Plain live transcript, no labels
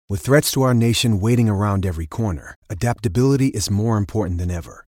With threats to our nation waiting around every corner, adaptability is more important than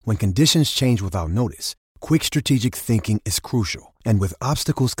ever. When conditions change without notice, quick strategic thinking is crucial. And with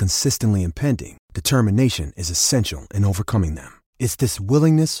obstacles consistently impending, determination is essential in overcoming them. It's this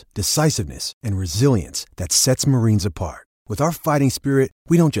willingness, decisiveness, and resilience that sets Marines apart. With our fighting spirit,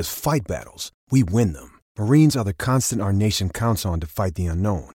 we don't just fight battles, we win them. Marines are the constant our nation counts on to fight the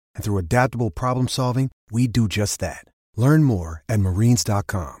unknown. And through adaptable problem solving, we do just that. Learn more at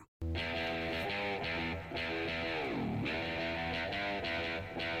marines.com.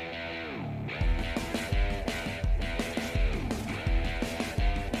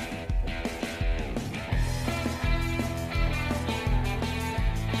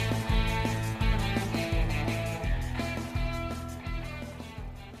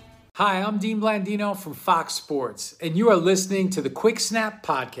 Hi, I'm Dean Blandino from Fox Sports, and you are listening to the Quick Snap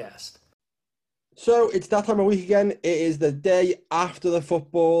Podcast. So it's that time of week again. It is the day after the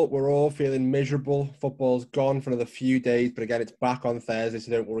football. We're all feeling miserable. Football's gone for another few days, but again, it's back on Thursday,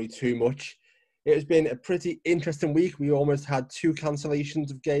 so don't worry too much. It has been a pretty interesting week. We almost had 2 cancellations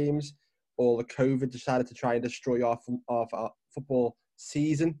of games. All the COVID decided to try and destroy our football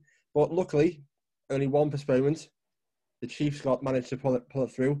season. But luckily, only 1 postponement. The Chiefs managed to pull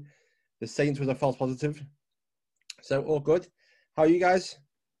it through. The Saints was a false positive. So all good. How are you guys?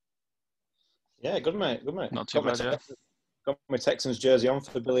 Yeah, good mate. Not too bad, yeah. Got my Texans jersey on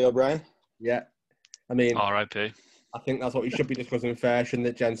for Billy O'Brien. Yeah. I mean, R.I.P. I think that's what we should be discussing first, shouldn't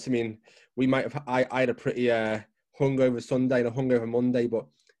it, gents? I mean, we might have. I had a pretty hungover Sunday and a hungover Monday, but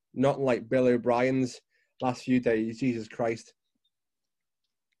not like Bill O'Brien's last few days. Jesus Christ.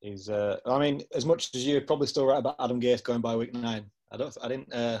 He's. I mean, as much as you're probably still right about Adam Gase going by week 9, I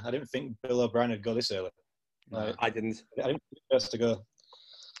didn't think Bill O'Brien would go this early. I didn't. I didn't think he was first to go.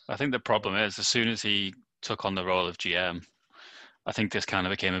 I think the problem is, as soon as he took on the role of GM, I think this kind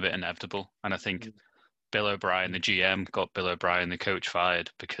of became a bit inevitable. And I think Bill O'Brien, the GM, got Bill O'Brien, the coach, fired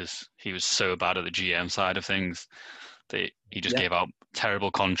because he was so bad at the GM side of things that he just gave out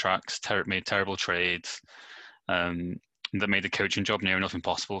terrible contracts, made terrible trades, that made the coaching job near enough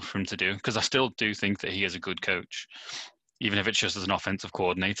impossible for him to do. Because I still do think that he is a good coach. Even if it's just as an offensive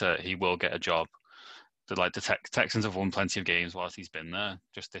coordinator, he will get a job. The Texans have won plenty of games whilst he's been there.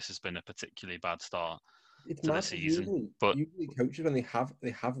 Just this has been a particularly bad start to the season. Usually coaches, when they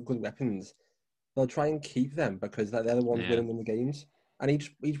have good weapons, they'll try and keep them because they're the ones winning them the games. And he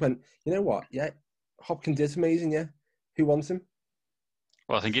just went, you know what? Yeah, Hopkins is amazing. Yeah, who wants him?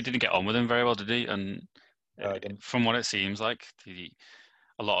 Well, I think he didn't get on with him very well, did he? And from what it seems like,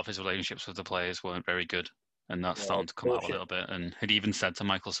 a lot of his relationships with the players weren't very good. And that's starting to come out a little bit. And he'd even said to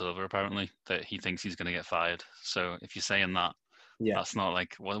Michael Silver, apparently, that he thinks he's going to get fired. So if you're saying that, that's not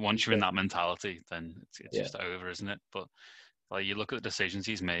like, once you're in that mentality, then it's just over, isn't it? But like, you look at the decisions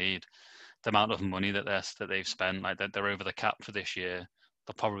he's made, the amount of money that they've spent, like they're over the cap for this year.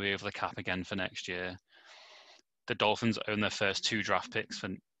 They'll probably be over the cap again for next year. The Dolphins own their first 2 draft picks for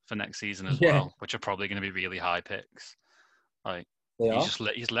next season as well, which are probably going to be really high picks. Like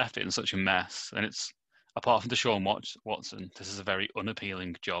he's left it in such a mess, and it's, apart from Deshaun Watson, this is a very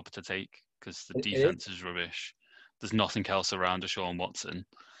unappealing job to take because the defense is rubbish. There's nothing else around Deshaun Watson.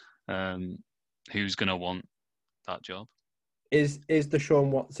 Who's going to want that job? Is Deshaun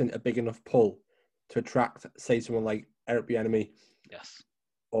Watson a big enough pull to attract, say, someone like Eric Bieniemy? Yes.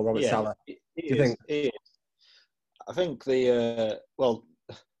 Or Robert Saleh? Do you think? I think the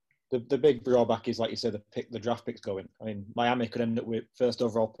big drawback is, like you said, the draft picks going. I mean, Miami could end up with first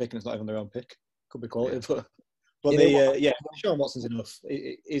overall pick and it's not even their own pick. Could be quality, but Deshaun Watson's enough.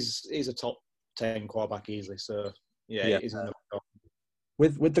 He's a top 10 quarterback easily. So he's enough.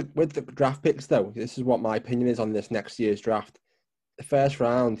 With the draft picks though, this is what my opinion is on this next year's draft. The first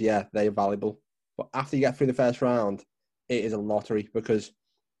round, they're valuable, but after you get through the first round, it is a lottery because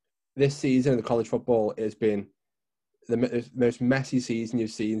this season of college football has been the most messy season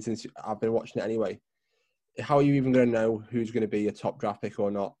you've seen since I've been watching it anyway. How are you even going to know who's going to be a top draft pick or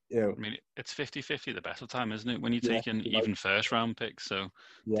not? You know, I mean, it's 50-50 the best of time, isn't it? When you're taking even first round picks. So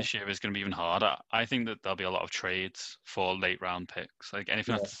this year is going to be even harder. I think that there'll be a lot of trades for late round picks. Like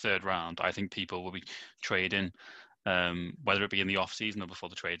anything after the third round, I think people will be trading, whether it be in the off season or before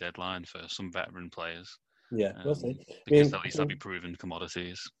the trade deadline, for some veteran players. Yeah, we'll see. Because at least they'll be proven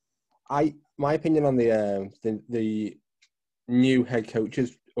commodities. My opinion on the new head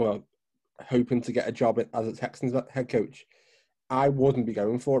coaches, well, hoping to get a job as a Texans head coach, I wouldn't be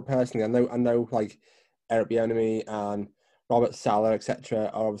going for it personally. I know, like Eric Bieniemy and Robert Saleh, etc.,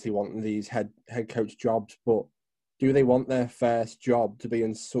 are obviously wanting these head coach jobs, but do they want their first job to be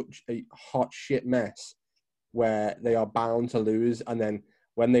in such a hot shit mess where they are bound to lose, and then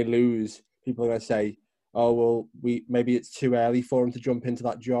when they lose, people are going to say, "Oh well, maybe it's too early for him to jump into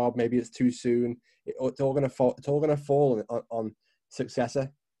that job. Maybe it's too soon." It's all going to fall. It's all going to fall on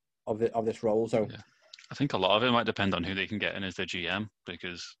successor of this role. So. Yeah. I think a lot of it might depend on who they can get in as their GM,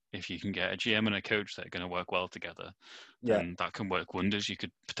 because if you can get a GM and a coach that are going to work well together, then that can work wonders. You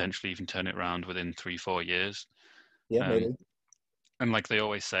could potentially even turn it around within 3-4 years. Yeah, maybe. And like they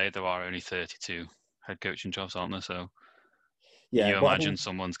always say, there are only 32 head coaching jobs, aren't there? So yeah, you imagine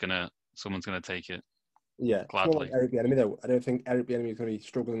someone's gonna take it. Yeah, gladly. Like Eric Bieniemy, though. I don't think Eric Bieniemy is going to be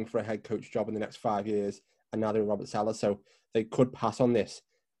struggling for a head coach job in the next 5 years, and now they're Robert Saleh, so they could pass on this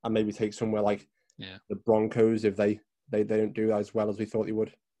and maybe take somewhere like the Broncos if they don't do as well as we thought they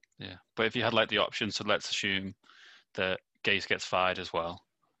would. Yeah, but if you had like the option, so let's assume that Gase gets fired as well.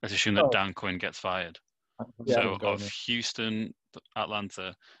 Let's assume that Dan Quinn gets fired. So of Houston,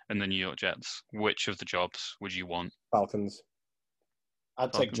 Atlanta, and the New York Jets, which of the jobs would you want? Falcons.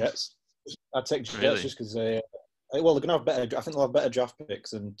 I'd take Jets. I'd take Jets Really? just because they're going to have better. I think they'll have better draft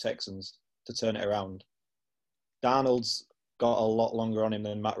picks than Texans to turn it around. Darnold's got a lot longer on him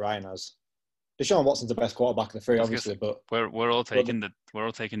than Matt Ryan has. Deshaun Watson's the best quarterback of the three, obviously, but we're all taking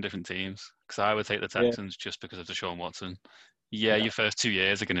different teams. Because I would take the Texans just because of Deshaun Watson. Yeah, your first 2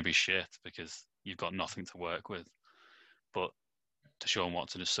 years are going to be shit because you've got nothing to work with. But Deshaun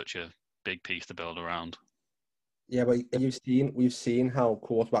Watson is such a big piece to build around. Yeah, but we've seen how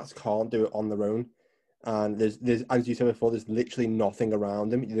quarterbacks can't do it on their own, and there's as you said before, there's literally nothing around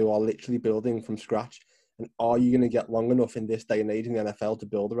them. They are literally building from scratch. And are you going to get long enough in this day and age in the NFL to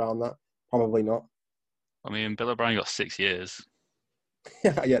build around that? Probably not. I mean, Bill O'Brien got 6 years.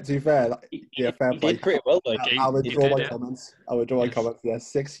 Yeah, to be fair, fair play. He did pretty well, though. I withdraw my comments. Yeah,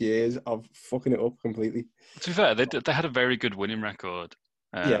 6 years of fucking it up completely. To be fair, they had a very good winning record.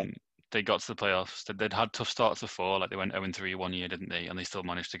 They got to the playoffs. They'd had tough starts before, like they went 0-3 one year, didn't they? And they still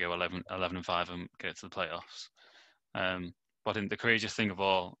managed to go 11-5 and get to the playoffs. But I think the craziest thing of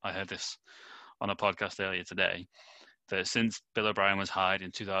all, I heard this on a podcast earlier today, that since Bill O'Brien was hired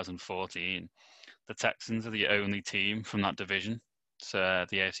in 2014, the Texans are the only team from that division, so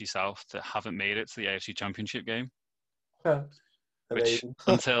the AFC South, that haven't made it to the AFC Championship game. Which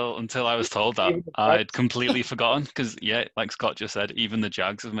until I was told that, I'd completely forgotten, because like Scott just said, even the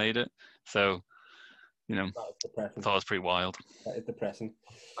Jags have made it. So, I thought it was pretty wild. That is depressing.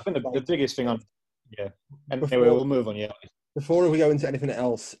 I think the biggest thing anyway, we'll move on. Yeah. Before we go into anything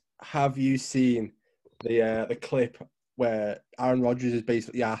else, have you seen the clip where Aaron Rodgers is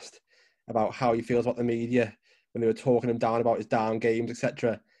basically asked about how he feels about the media when they were talking him down about his down games,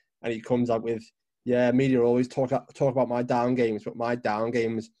 etc., and he comes out with, media always talk about my down games, but my down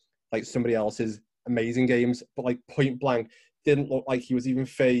games, like somebody else's amazing games, but like point blank, didn't look like he was even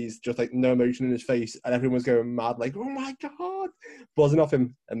phased, just like no emotion in his face, and everyone was going mad, like, oh my God, buzzing off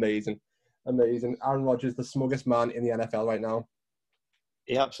him. Amazing. Aaron Rodgers, the smuggest man in the NFL right now.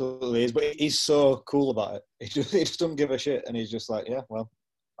 He absolutely is, but he's so cool about it. He just doesn't give a shit, and he's just like,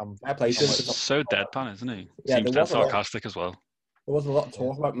 I'm so deadpan, isn't he? Yeah, seems dead sarcastic as well. There was a lot of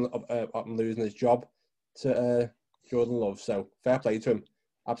talk about him losing his job to Jordan Love, so fair play to him.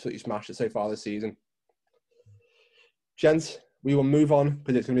 Absolutely smashed it so far this season. Gents, we will move on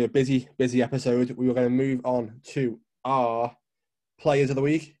because it's going to be a busy episode. We are going to move on to our players of the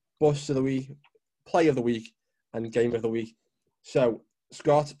week, bust of the week, play of the week, and game of the week. So,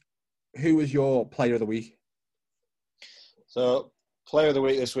 Scott, who was your player of the week? So, player of the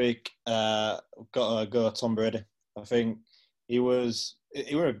week this week, got to go Tom Brady. I think he was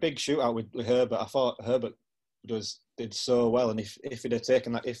a big shootout with Herbert. I thought Herbert did so well, and if he'd have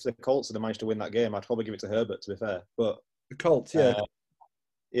taken that, if the Colts had managed to win that game, I'd probably give it to Herbert, to be fair. But the Colts,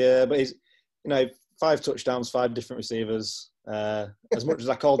 yeah, but he's 5 touchdowns, 5 different receivers. As much as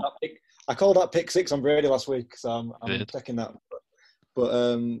I called that pick 6 on Brady last week, so I'm taking that.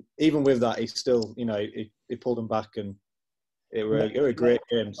 But even with that, he still, he pulled them back, and it were a great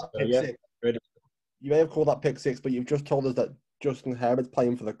game. So, Brady. You may have called that pick 6, but you've just told us that Justin Herbert's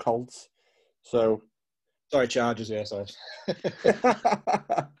playing for the Colts. So, sorry, Chargers. Yeah, sorry.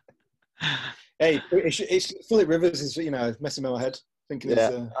 Hey, it's Philip Rivers is messing with my head. Thinking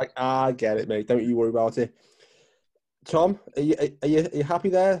I get it, mate. Don't you worry about it. Tom, are you happy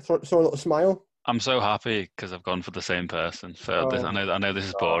there? Saw a little smile. I'm so happy because I've gone for the same person. So I know this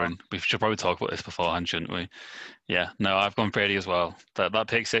is boring. We should probably talk about this beforehand, shouldn't we? Yeah, no, I've gone Brady as well. That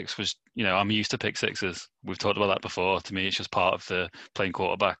pick 6 was, I'm used to pick 6s. We've talked about that before. To me, it's just part of the playing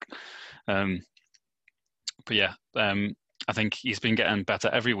quarterback. But yeah, I think he's been getting better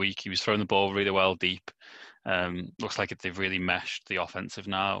every week. He was throwing the ball really well deep. Looks like they've really meshed the offensive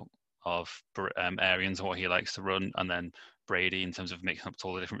now of Arians and what he likes to run, and then Brady in terms of mixing up to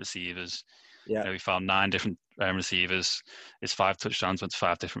all the different receivers. Yeah. You know, he found 9 different receivers. His 5 touchdowns went to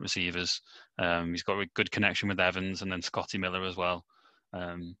 5 different receivers. He's got a good connection with Evans and then Scotty Miller as well.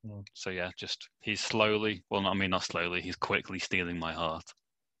 So yeah, just he's slowly, well, not slowly, he's quickly stealing my heart.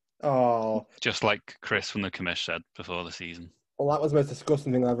 Oh, just like Chris from the commish said before the season. Well, that was the most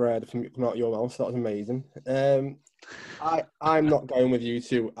disgusting thing I've ever heard from out your mouth. So that was amazing. I'm not going with you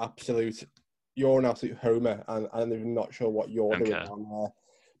two. You're an absolute homer, and I'm even not sure what you're doing down there.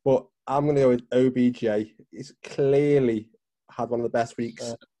 But I'm going to go with OBJ. He's clearly had one of the best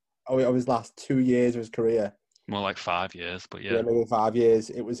weeks of his last 2 years of his career. More like 5 years, but yeah. Yeah, maybe 5 years.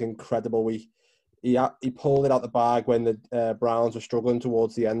 It was incredible. He pulled it out the bag when the Browns were struggling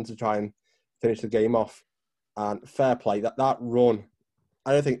towards the end to try and finish the game off. And fair play, that run,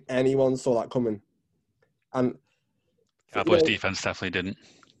 I don't think anyone saw that coming. And Cowboys defense definitely didn't.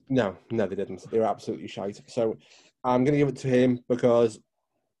 No, they didn't. They were absolutely shite. So I'm going to give it to him because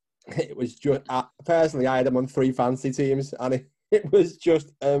it was just, personally, I had him on 3 fantasy teams, and it was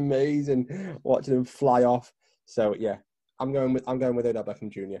just amazing watching him fly off. So yeah, I'm going with Odell Beckham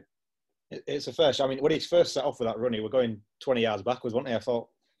Jr. It's a first. I mean, when he first set off with that run, he was going 20 yards backwards, wasn't he? I thought,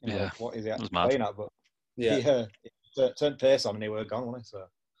 what is he actually playing at? But he turned pace on and he were gone, wasn't he? So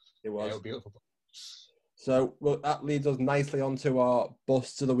it was. It was beautiful. So that leads us nicely onto our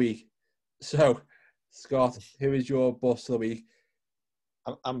busts of the week. So, Scott, who is your bust of the week?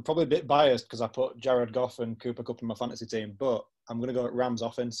 I'm probably a bit biased because I put Jared Goff and Cooper Kupp in my fantasy team, but I'm going to go at Rams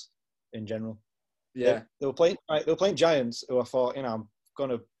offense in general. Yeah, they were playing Giants, who I thought, I'm going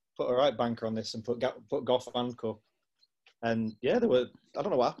to put a right banker on this and put Goff and Kupp. And yeah, they were. I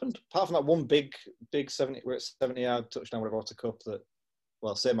don't know what happened. Apart from that one big 70-yard touchdown, whatever, to Kupp that,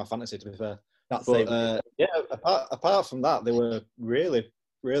 well, saved my fantasy, to be fair. Apart from that, they were really,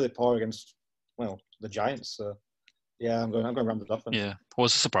 really poor against, the Giants. So yeah, I'm going Rams offense. Yeah,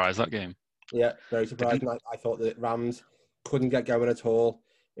 was a surprise that game. Yeah, very surprising. I thought the Rams couldn't get going at all.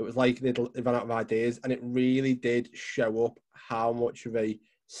 It was like they ran out of ideas, and it really did show up how much of a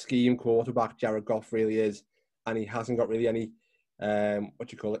scheme quarterback Jared Goff really is. And he hasn't got really any,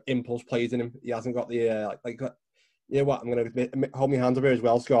 impulse plays in him. He hasn't got the, you know what, I'm going to hold my hands up here as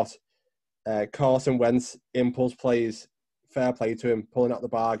well, Scott. Carson Wentz, impulse plays, fair play to him, pulling out the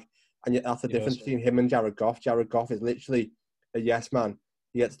bag. And yet that's the difference between him and Jared Goff. Jared Goff is literally a yes man.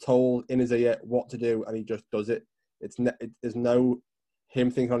 He gets told in his ear what to do, and he just does it. There's no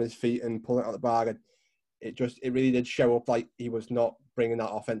him thinking on his feet and pulling out the bag. And it really did show up like he was not bringing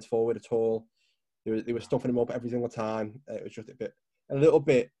that offense forward at all. They were stuffing him up every single time. It was just a little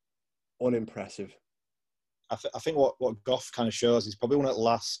bit unimpressive. I think what Goff kind of shows is probably one of the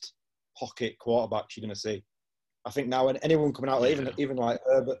last pocket quarterbacks you're going to see. I think now when anyone coming out, even like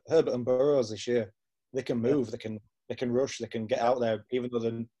Herbert and Burrows this year, they can move, they can rush, they can get out there, even though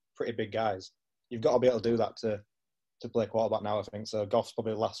they're pretty big guys. You've got to be able to do that to play quarterback now, I think. So Goff's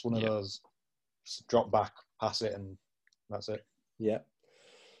probably the last one of those drop back, pass it, and that's it. Yeah.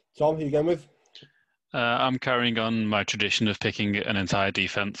 Tom, who you going with? I'm carrying on my tradition of picking an entire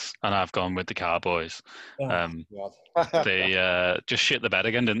defense, and I've gone with the Cowboys. They just shit the bed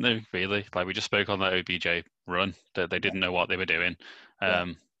again, didn't they? Really, like we just spoke on that OBJ run, that they didn't know what they were doing.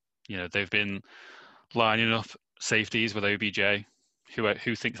 They've been lining up safeties with OBJ.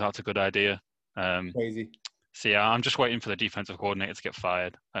 Who thinks that's a good idea? Crazy. So yeah, I'm just waiting for the defensive coordinator to get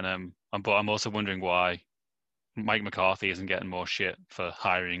fired, and but I'm also wondering why Mike McCarthy isn't getting more shit for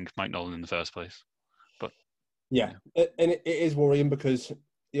hiring Mike Nolan in the first place. Yeah, and it is worrying because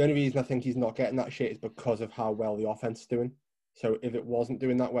the only reason I think he's not getting that shit is because of how well the offense is doing. So if it wasn't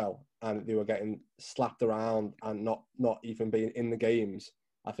doing that well and they were getting slapped around and not even being in the games,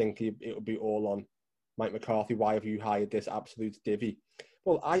 I think it would be all on Mike McCarthy. Why have you hired this absolute divvy?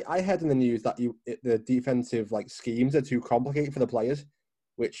 Well, I heard in the news that the defensive schemes are too complicated for the players,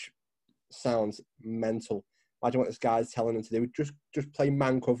 which sounds mental. Imagine what this guy's telling them to do. Just play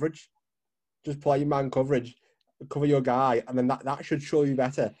man coverage. Just play man coverage. Cover your guy, and then that should show you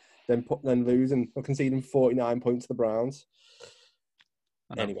better than losing or conceding 49 points to the Browns.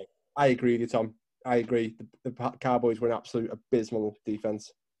 Anyway, I agree with you, Tom. I agree. The Cowboys were an absolute abysmal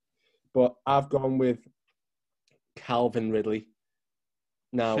defense, but I've gone with Calvin Ridley.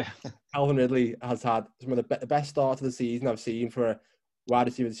 Now, Calvin Ridley has had some of the best start of the season I've seen for a wide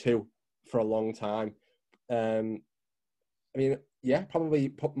receiver 2 for a long time. Probably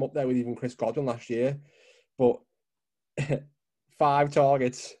put him up there with even Chris Godwin last year, but 5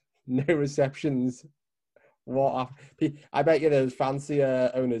 targets, no receptions. I bet you those fancy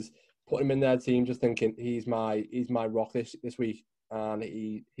owners put him in their team just thinking he's my rock this week, and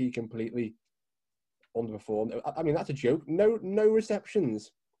he completely underperformed. I mean, that's a joke. No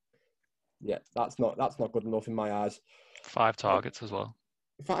receptions. Yeah, that's not good enough in my eyes. 5 targets as well.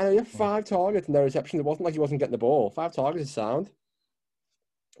 5 targets, no receptions. It wasn't like he wasn't getting the ball. 5 targets is sound,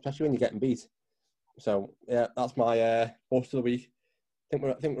 especially when you're getting beat. So yeah, that's my bust of the week. I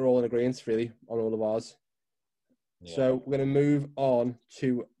think we're all in agreement really on all of ours. Yeah. So we're going to move on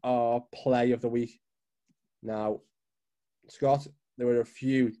to our play of the week. Now, Scott, there were a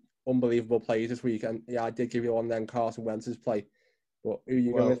few unbelievable plays this week, and yeah, I did give you one then, Carson Wentz's play. But who are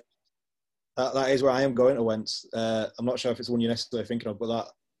you going with? That is where I am going to Wentz. I'm not sure if it's the one you're necessarily thinking of, but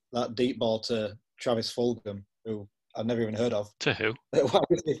that deep ball to Travis Fulgham, who I've never even heard of. To who?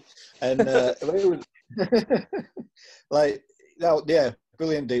 And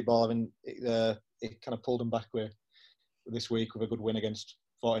brilliant deep ball. I mean, it kind of pulled him back with this week with a good win against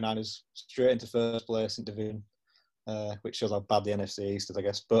 49ers, straight into first place in division, which shows how bad the NFC East is, I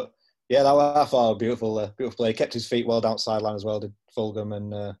guess. But yeah, I thought a beautiful play. He kept his feet well down sideline as well, did Fulgham,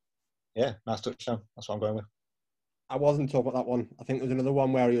 and nice touchdown. That's what I'm going with. I wasn't talking about that one. I think there was another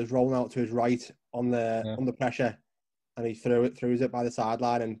one where he was rolling out to his right on the pressure, and he throws it by the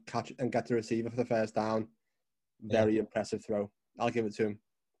sideline and get the receiver for the first down. Very impressive throw. I'll give it to him.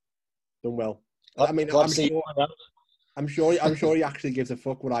 Done well. I mean, I'm sure he actually gives a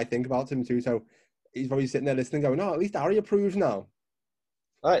fuck what I think about him too. So he's probably sitting there listening, going, "No, at least Harry approves now."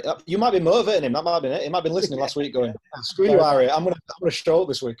 All right, you might be motivating him. That might have been it. He might have been listening last week, going, "Screw you, Harry. I'm gonna show up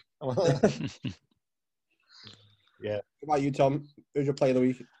this week." Yeah. What about you, Tom? Who's your play of the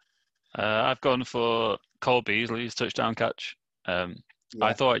week? I've gone for Cole Beasley's touchdown catch.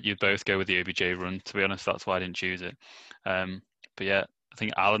 I thought you'd both go with the OBJ run. To be honest, that's why I didn't choose it. But yeah, I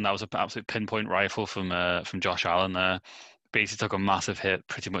think Allen, that was an absolute pinpoint rifle from Josh Allen there. Beasley took a massive hit,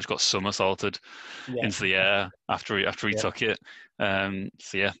 pretty much got somersaulted into the air after he took it.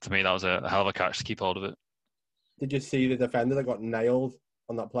 So yeah, to me that was a hell of a catch to keep hold of it. Did you see the defender that got nailed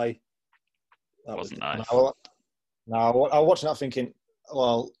on that play? That wasn't nice. No, I was watching that thinking,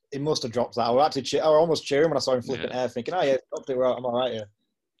 well, he must have dropped that. I was almost cheering when I saw him flipping air, thinking, oh yeah, dropped it, I'm all right here.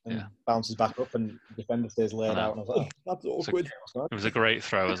 And bounces back up and the defender stays laid out. And I was like, that's awkward. It was a great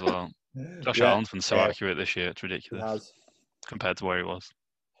throw as well. Josh Allen's been so accurate this year, it's ridiculous compared to where he was.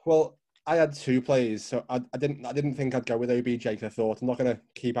 Well, I had 2 plays, so I didn't think I'd go with OBJ because I thought I'm not going to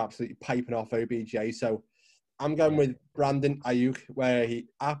keep absolutely piping off OBJ. So I'm going with Brandon Ayuk, where he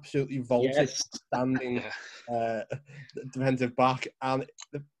absolutely vaulted standing defensive back. And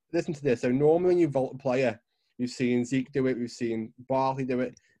listen to this. So normally when you vault a player, you've seen Zeke do it, we've seen Barkley do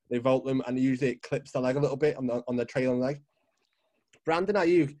it. They vault them, and usually it clips the leg a little bit on the trailing leg. Brandon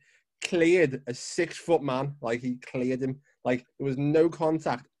Ayuk cleared a 6-foot man. Like, he cleared him. Like, there was no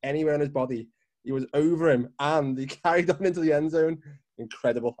contact anywhere on his body. He was over him, and he carried on into the end zone.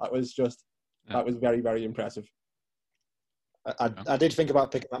 Incredible. That was very, very impressive. I did think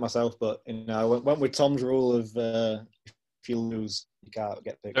about picking that myself, but I went with Tom's rule of if you lose, you can't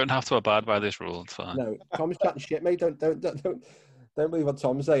get picked. Don't have to abide by this rule. It's fine. No, Tom's chatting shit, mate. Don't believe what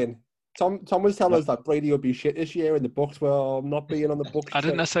Tom's saying. Tom was telling us that Brady would be shit this year, and the Bucs were not being on the Bucs. I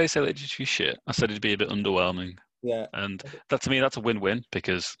didn't necessarily say that it'd be shit. I said it'd be a bit underwhelming. Yeah, and that, to me, that's a win-win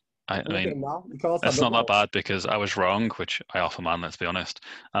because I mean, it's not that bad because I was wrong, which I offer, man. Let's be honest,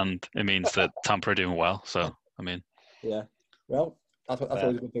 and it means that Tampa are doing well. So I mean, yeah, well, that's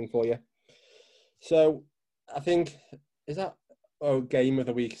always a good thing for you. So I think is that game of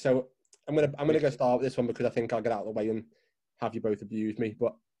the week. So I'm gonna go start with this one because I think I'll get out of the way and have you both abuse me.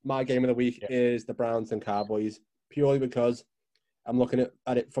 But my game of the week is the Browns and Cowboys, purely because I'm looking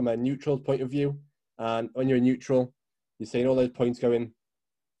at it from a neutral point of view. And when you're neutral, you're seeing all those points going.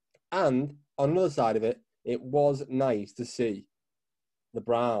 And on another side of it, it was nice to see the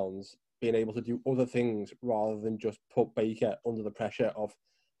Browns being able to do other things rather than just put Baker under the pressure of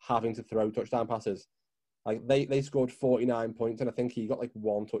having to throw touchdown passes. Like, they scored 49 points, and I think he got like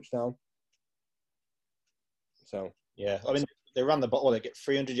 1 touchdown. So yeah, I mean, they ran the ball. They get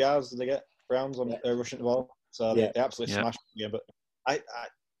 300 yards. Did they get Browns on rushing the ball? So they absolutely smashed the game. But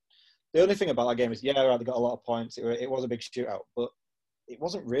the only thing about that game is, they got a lot of points. It was a big shootout, but it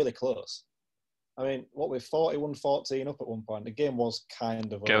wasn't really close. I mean, what with 41-14 up at one point, the game was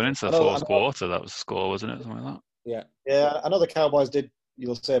kind of going into the fourth quarter. That was the score, wasn't it? Something like that. Yeah. I know the Cowboys did.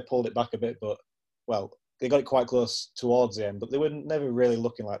 You'll say pulled it back a bit, but they got it quite close towards the end. But they were never really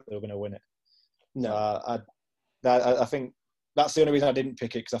looking like they were going to win it. No, I think that's the only reason I didn't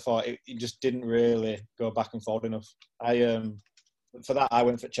pick it, because I thought it just didn't really go back and forth enough. For that, I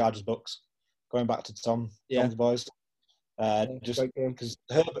went for Chargers Bucs, going back to Tom's boys. Just because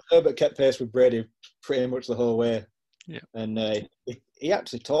Herbert kept pace with Brady pretty much the whole way. Yeah. And he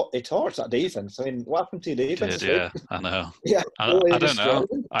actually torched that defense. I mean, what happened to your defense? Yeah, I know. Yeah, I don't know.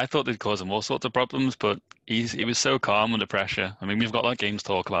 I thought they'd cause him all sorts of problems, but he was so calm under pressure. I mean, we've got that game to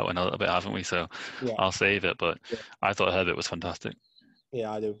talk about in a little bit, haven't we? So I'll save it. But I thought Herbert was fantastic.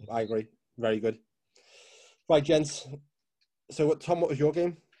 Yeah, I do. I agree. Very good. Right, gents. So, Tom, what was your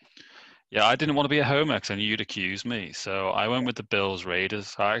game? Yeah, I didn't want to be a homer because I knew you'd accuse me. So I went with the Bills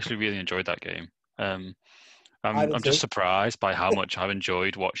Raiders. I actually really enjoyed that game. I'm just surprised by how much I've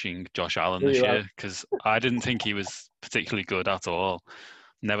enjoyed watching Josh Allen this year because I didn't think he was particularly good at all.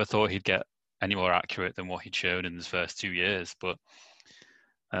 Never thought he'd get any more accurate than what he'd shown in his first 2 years. But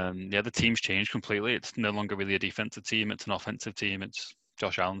the team's changed completely. It's no longer really a defensive team. It's an offensive team. It's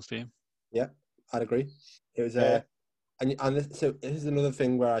Josh Allen's team. Yeah, I'd agree. It was so this is another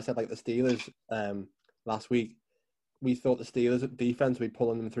thing where I said like the Steelers last week. We thought the Steelers' defense would be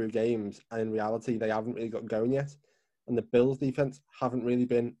pulling them through games, and in reality, they haven't really got going yet. And the Bills' defense haven't really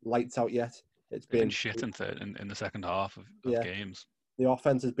been lights out yet. It's been shit in the second half of games. The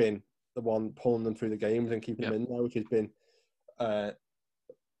offense has been the one pulling them through the games and keeping them in there, which has been,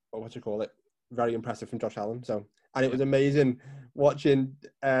 very impressive from Josh Allen. So, and it was amazing watching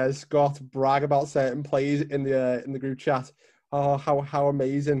Scott brag about certain plays in the group chat. Oh, how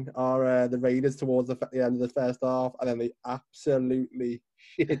amazing are the Raiders towards the end of the first half, and then they absolutely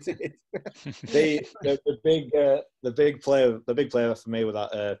shit it. the big player for me was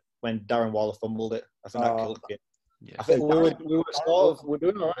that when Darren Waller fumbled it. I think that killed it. Yeah. I think we were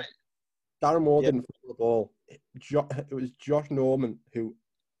doing all right. Darren Waller didn't fumble the ball. It was Josh Norman who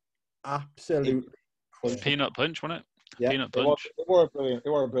absolutely peanut punch, wasn't it? Yeah. Peanut punch. It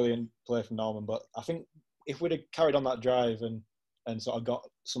were a brilliant play from Norman, but I think if we'd have carried on that drive and sort of got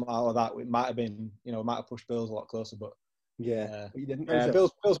some out of that, it might have been, might have pushed Bills a lot closer. But you didn't.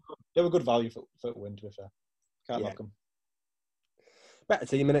 Bills, they were good value for a win. To be fair, can't knock them. Better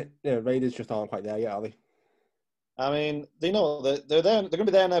team in it. Raiders just aren't quite there yet, are they? I mean, they know they're there. They're going to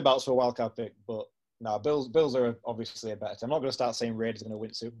be there in their bouts for a wildcard pick, but no, Bills are obviously a better team. I'm not going to start saying Raiders are going to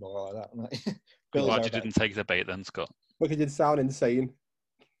win Super Bowl or like that. Glad you didn't take the bait then, Scott. Look, it did sound insane.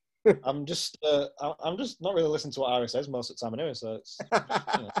 I'm just not really listening to what Ari says most of the time anyway. So it's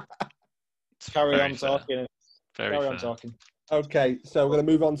carry on talking. Carry on talking. Okay, so we're going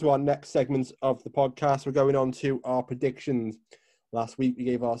to move on to our next segment of the podcast. We're going on to our predictions. Last week we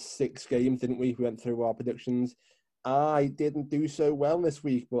gave our 6 games, didn't we? We went through our predictions. I didn't do so well this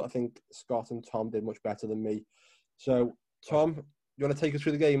week, but I think Scott and Tom did much better than me. So, Tom, you want to take us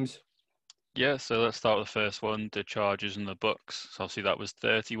through the games? Yeah, so let's start with the first one, the Chargers and the Bucks. So obviously that was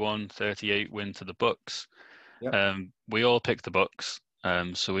 31-38 win to the Bucks. Yep. We all picked the Bucks,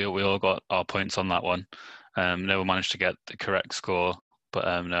 so we all got our points on that one. No one managed to get the correct score, but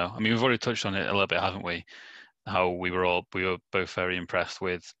no. I mean, we've already touched on it a little bit, haven't we? How we were both very impressed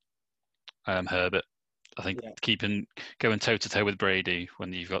with Herbert. I think going toe-to-toe with Brady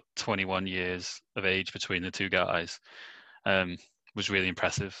when you've got 21 years of age between the two guys was really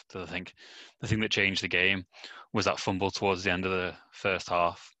impressive. I think the thing that changed the game was that fumble towards the end of the first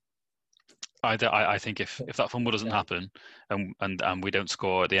half. I think if that fumble doesn't happen and we don't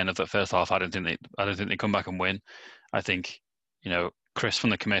score at the end of the first half, I don't think they come back and win. I think Chris from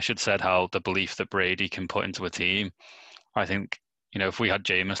the commission said how the belief that Brady can put into a team. I think if we had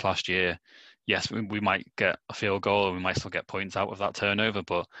Jameis last year, yes, we might get a field goal and we might still get points out of that turnover,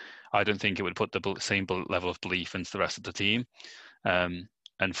 but I don't think it would put the same level of belief into the rest of the team. And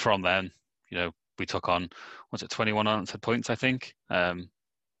from then, we took on, 21 unanswered points, I think.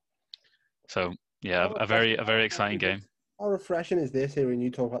 So yeah, a very exciting game. How refreshing is this hearing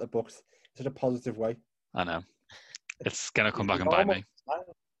you talk about the Bucks in such a positive way? I know. It's going to come back and bite me.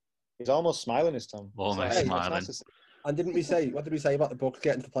 He's almost smiling this time. Almost smiling. Nice. And what did we say about the Bucks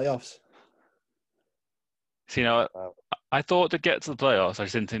getting to the playoffs? So, I thought they'd get to the playoffs. I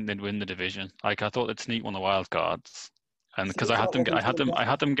just didn't think they'd win the division. I thought they'd sneak one of the wild cards. And because I had them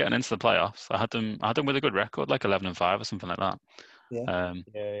getting into the playoffs. I had them with a good record, like 11-5 or something like that. Yeah.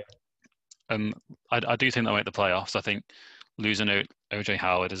 And I do think they'll make the playoffs. I think losing OJ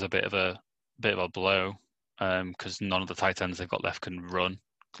Howard is a bit of a blow because none of the tight ends they've got left can run.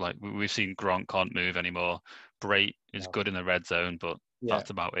 Like we've seen, Gronk can't move anymore. Brait is good in the red zone, but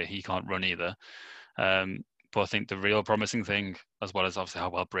that's about it. He can't run either. But I think the real promising thing, as well as obviously how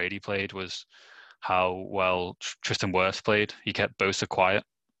well Brady played, was how well Tristan Wirfs played. He kept Bosa quiet.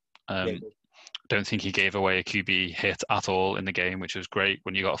 Don't think he gave away a QB hit at all in the game, which was great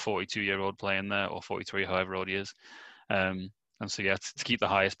when you got a 42-year-old playing there, or 43, however old he is. And so, to keep the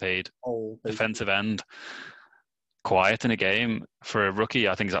highest paid defensive end quiet in a game for a rookie,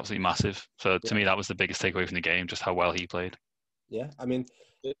 I think is absolutely massive. So to me, that was the biggest takeaway from the game, just how well he played. Yeah, I mean,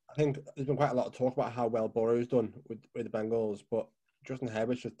 I think there's been quite a lot of talk about how well Burrow's done with the Bengals, but Justin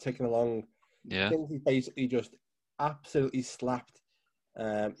Herbert's just ticking along. Yeah. I think he basically just absolutely slapped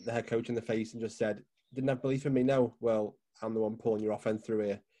the head coach in the face and just said, "Didn't have belief in me? No. Well, I'm the one pulling your offense through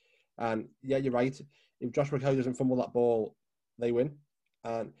here." And yeah, you're right. If Josh McCown doesn't fumble that ball, they win.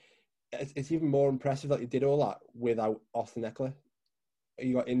 And it's even more impressive that he did all that without Austin Eckler.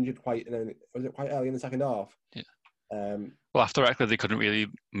 He got injured quite early in the second half? Yeah. Well, after Eckler, they couldn't really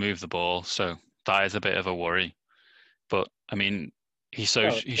move the ball, so that is a bit of a worry. But I mean, he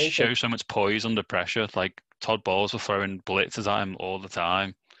shows so much poise under pressure. Like Todd Bowles were throwing blitzes at him all the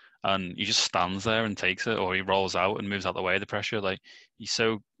time, and he just stands there and takes it, or he rolls out and moves out the way of the pressure. Like he's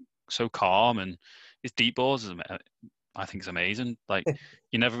so calm, and his deep balls I think is amazing. Like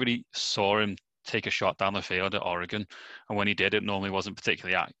you never really saw him take a shot down the field at Oregon, and when he did, it normally wasn't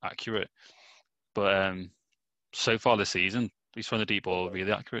particularly accurate. But so far this season, he's thrown the deep ball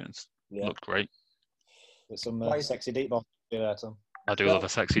really accurate. It's looked great. There's some sexy deep ball there, Tom. I do love a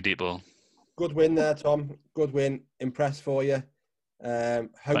sexy deep ball. Good win there, Tom. Good win. Impressed for you.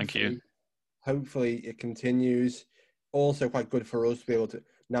 Thank you. Hopefully it continues. Also quite good for us to be able to,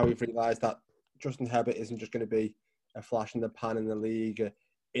 now we've realised that Justin Herbert isn't just going to be a flash in the pan in the league,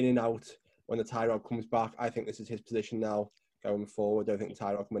 in and out when the Tyrod comes back. I think this is his position now going forward. I don't think the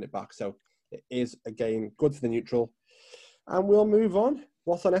Tyrod can win it back. So it is a game good for the neutral. And we'll move on.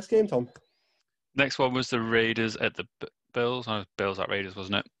 What's our next game, Tom? Next one was the Raiders at the Bills. Bills at Raiders,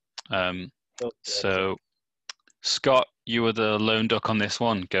 wasn't it? So, Scott, you were the lone duck on this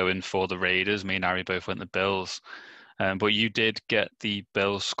one, going for the Raiders. Me and Harry both went the Bills. But you did get the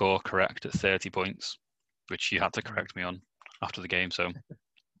Bills score correct at 30 points, which you had to correct me on after the game. So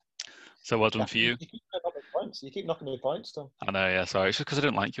well done for you. You keep knocking me points, Tom. I know, yeah, sorry. It's just because I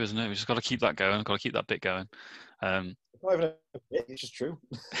didn't like you, isn't it? We just got to keep that going. Got to keep that bit going. It's not even a bit, it's just true.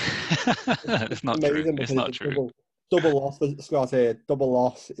 It's not true. It's not true. Double loss for Scott here. Double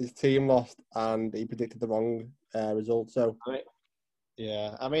loss. His team lost, and he predicted the wrong result. So,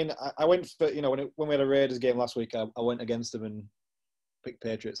 I went for, when we had a Raiders game last week, I went against them and picked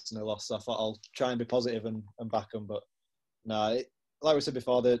Patriots and they lost. So I thought I'll try and be positive and back them. But no, like we said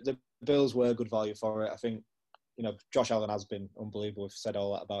before, the Bills were good value for it. I think, Josh Allen has been unbelievable. We've said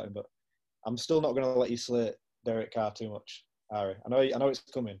all that about him, but I'm still not going to let you slate Derek Carr too much, Harry. I know it's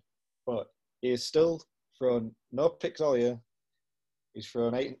coming, but he is still thrown no picks all year. He's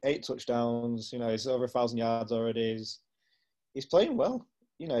thrown eight touchdowns. He's over 1,000 yards already. He's playing well.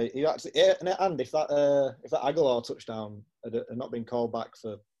 He actually, and if that Aguilar touchdown had not been called back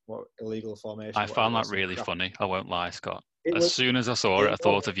for illegal formation, I found that really funny. I won't lie, Scott. As soon as I saw it, I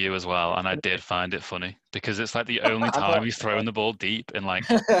thought of you as well, and I did find it funny because it's like the only time he's thrown the ball deep in like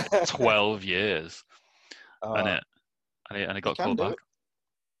 12 years, and it got called back.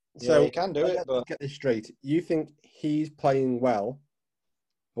 So he can do it. But get this straight: you think he's playing well,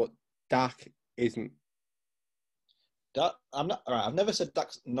 but Dak isn't? I'm not. All right, I've never said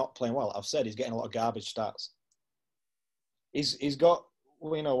Dak's not playing well. I've said he's getting a lot of garbage stats. He's got.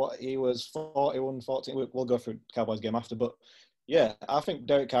 We know what he was 41-14. We'll go through Cowboys game after, but yeah, I think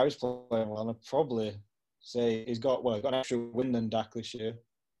Derek Carr is playing well. And I'd probably say he's got an extra win than Dak this year.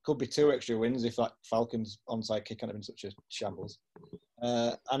 Could be 2 extra wins if that Falcons onside kick hadn't been such a shambles.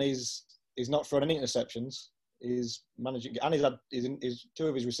 And he's not thrown any interceptions. He's managing, and he's 2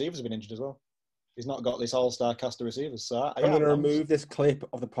 of his receivers have been injured as well. He's not got this all-star cast of receivers. So I'm going to remove this clip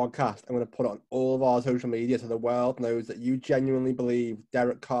of the podcast. I'm going to put it on all of our social media so the world knows that you genuinely believe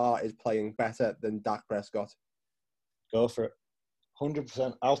Derek Carr is playing better than Dak Prescott. Go for it.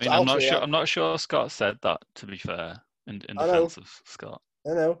 100%. I'm not sure Scott said that, to be fair, in defense of Scott.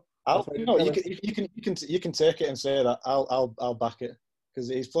 I know. You can take it and say that. I'll back it because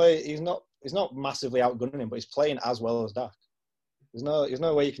he's not massively outgunning him, but he's playing as well as Dak. There's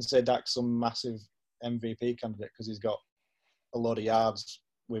no way you can say Dak's some massive MVP candidate because he's got a lot of yards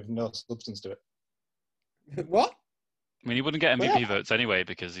with no substance to it. What? I mean, he wouldn't get MVP votes anyway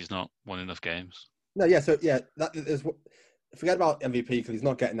because he's not won enough games. No, yeah. So yeah, that is. Forget about MVP because he's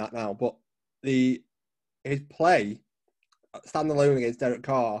not getting that now. But his play standalone against Derek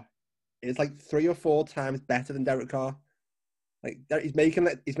Carr is like 3 or 4 times better than Derek Carr. Like he's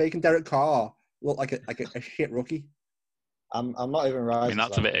making Derek Carr look like a shit rookie. I'm not even rising. I mean,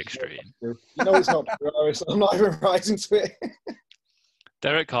 that's a bit extreme. It's not true. I'm not even rising to it.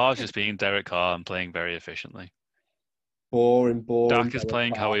 Derek Carr's just being Derek Carr and playing very efficiently. Boring. Dak is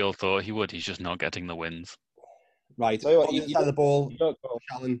playing how we all thought he would. He's just not getting the wins. Right. So you the ball,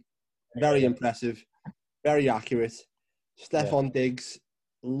 Allen, very impressive, very accurate. Stephon Diggs,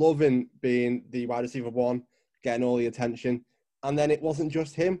 loving being the wide receiver 1, getting all the attention. And then it wasn't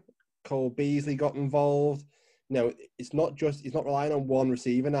just him. Cole Beasley got involved. He's not relying on one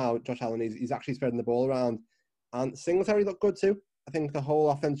receiver now, Josh Allen. He's actually spreading the ball around. And Singletary looked good too. I think the whole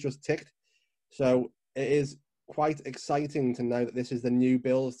offense just ticked. So it is quite exciting to know that this is the new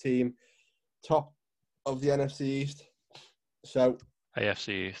Bills team, top of the NFC East. So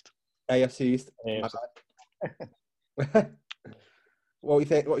AFC East. AFC East. What you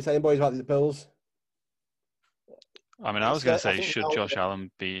think? What you saying, boys, about the Bills? I mean, I was going to say, should Josh Allen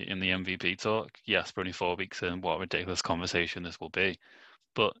be in the MVP talk? Yes, for only 4 weeks in. What a ridiculous conversation this will be.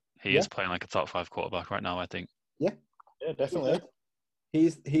 But he is playing like a top 5 quarterback right now, I think. Yeah, definitely.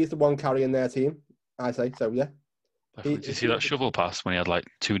 He's the one carrying their team, I say. So, yeah. Did you see that shovel pass when he had like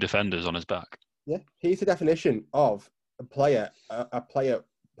 2 defenders on his back? Yeah, he's the definition of a player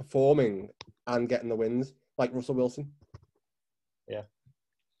performing and getting the wins, like Russell Wilson. Yeah.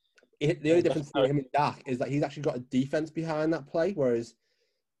 The only difference between him and Dak is that he's actually got a defense behind that play, whereas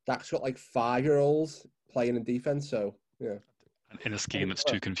Dak's got like 5-year-olds playing in defense. So, yeah. In a scheme that's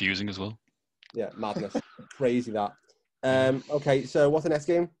too confusing as well. Yeah, madness. Crazy that. Okay, so what's the next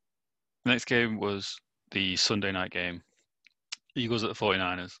game? The next game was the Sunday night game. Eagles at the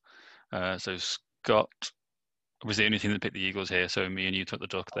 49ers. So Scott was the only thing that picked the Eagles here. So me and you took the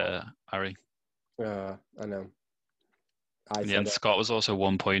duck there, Harry. I know. In the end, Scott was also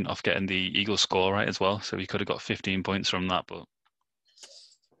 1 point off getting the Eagles score right as well. So he could have got 15 points from that, but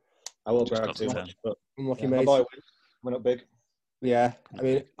I will brag too much. But unlucky, my boy went up big. Yeah, I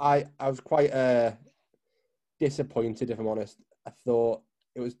mean, I was quite disappointed, if I'm honest. I thought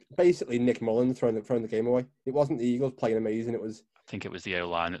it was basically Nick Mullins throwing the game away. It wasn't the Eagles playing amazing. It was. I think it was the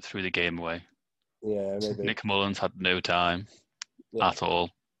O-line that threw the game away. Yeah, maybe. Nick Mullins had no time at all.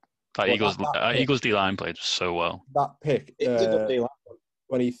 That Eagles D-line played so well. That pick,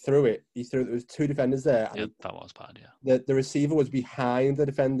 when he threw it, there was 2 defenders there. And that was bad, yeah. The receiver was behind the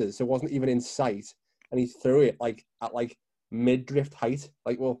defenders, so it wasn't even in sight. And he threw it at mid-drift height.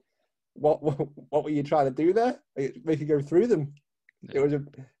 Like, well, what were you trying to do there? Make you go through them. Yeah. It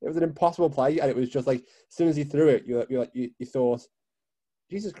was an impossible play, and it was just like, as soon as he threw it, you thought,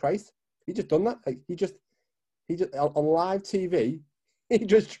 Jesus Christ, he just done that. Like he just on live TV, he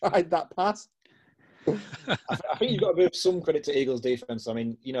just tried that pass. I think you've got to give some credit to Eagles defense. I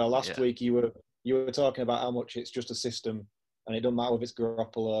mean, last week you were talking about how much it's just a system, and it doesn't matter if it's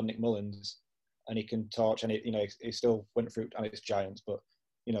Garoppolo or Nick Mullins, and he can torch, and he still went through, and it's Giants, but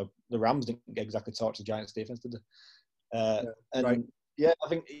the Rams didn't exactly torch the Giants defense, did they? Right. Yeah, I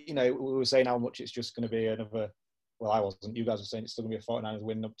think we were saying how much it's just going to be another. Well, I wasn't. You guys were saying it's still going to be a 49ers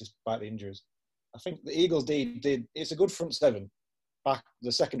win, despite the injuries. I think the Eagles did. It's a good front seven. Back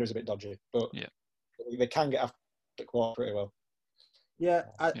the secondary is a bit dodgy, but they can get after the quarter pretty well. Yeah,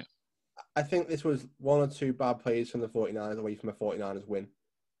 I think this was 1 or 2 bad plays from the 49ers away from a 49ers win.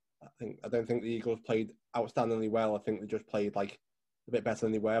 I don't think the Eagles played outstandingly well. I think they just played like a bit better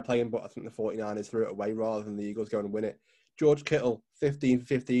than they were playing, but I think the 49ers threw it away rather than the Eagles go and win it. George Kittle,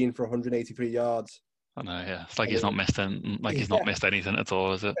 15-15 for 183 yards. I know, yeah. It's like he's not missed missed anything at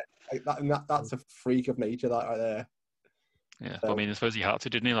all, is it? That's a freak of nature, that right there. Yeah, but I mean, I suppose he had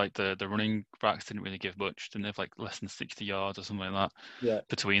to, didn't he? Like the running backs didn't really give much, didn't they? Have like less than 60 yards or something like that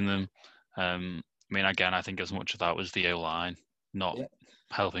between them. I mean, again, I think as much of that was the O-line not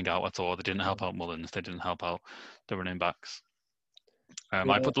helping out at all. They didn't help out Mullins. They didn't help out the running backs.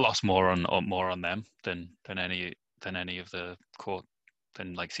 I put the loss more on them than any of the court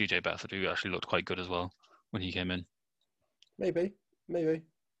than like CJ Beathard, who actually looked quite good as well when he came in. Maybe.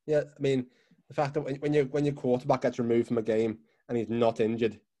 Yeah, I mean, the fact that when your quarterback gets removed from a game and he's not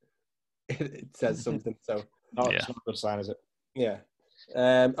injured, it says something. So it's not a good sign, is it? Yeah.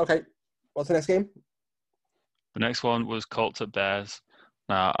 Okay. What's the next game? The next one was Colts at Bears.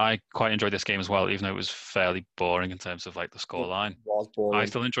 Now, I quite enjoyed this game as well, even though it was fairly boring in terms of like the scoreline. I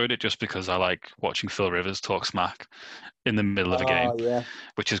still enjoyed it just because I like watching Phil Rivers talk smack in the middle of a game,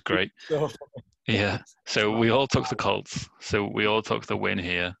 which is great. So we all took the Colts. So we all took the win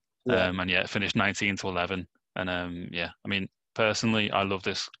here. And it finished 19-11. And I mean, personally, I love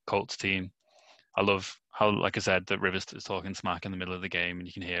this Colts team. I love how, like I said, that Rivers is talking smack in the middle of the game and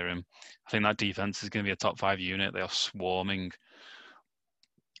you can hear him. I think that defense is going to be a top 5 unit. They are swarming.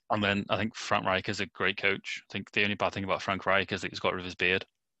 And then I think Frank Reich is a great coach. I think the only bad thing about Frank Reich is that he's got rid of his beard.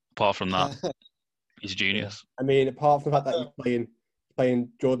 Apart from that, he's a genius. I mean, apart from the fact that he's playing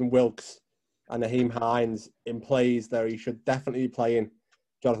Jordan Wilkes and Naheem Hines in plays there, he should definitely be playing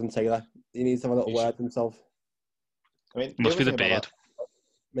Jonathan Taylor. He needs to have a little word himself. I mean, must be the beard.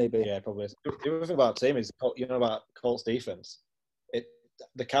 Maybe. Yeah, probably. The other thing about the team is, about Colts defense.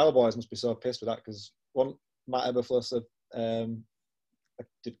 The Cowboys must be so pissed with that because Matt Eberflus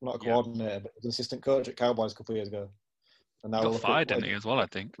not a coordinator, but an assistant coach at Cowboys a couple of years ago. And now he got fired, didn't he, as well, I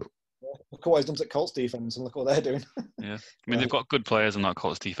think. Look at what he's done to Colts defense, and look what they're doing. Yeah, I mean, they've got good players in that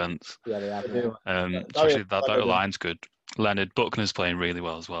Colts defense. Yeah, they have. Especially that line's good. Leonard Buckner's playing really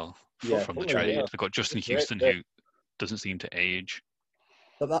well as well from the trade. They've got Justin Houston, who doesn't seem to age.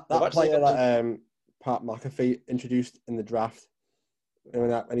 But that player that Pat McAfee introduced in the draft,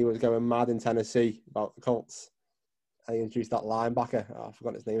 when he was going mad in Tennessee about the Colts, and he introduced that linebacker. I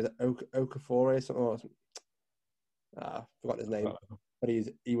forgot his name. Was it Okafor or something? I forgot his name. But he's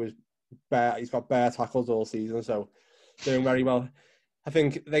got bare tackles all season, so doing very well. I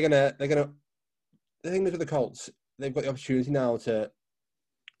think they're gonna. The thing is with the Colts, they've got the opportunity now to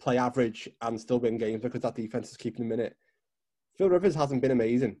play average and still win games because that defense is keeping them in it. Phil Rivers hasn't been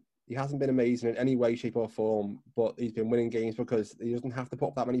amazing. He hasn't been amazing in any way, shape, or form, but he's been winning games because he doesn't have to put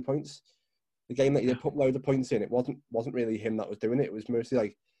up that many points. The game that he did put loads of points in, it wasn't really him that was doing it. It was mostly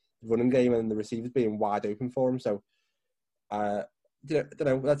like the running game and the receivers being wide open for him. So, don't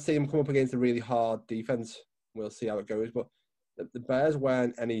know. Let's see him come up against a really hard defense. We'll see how it goes. But the Bears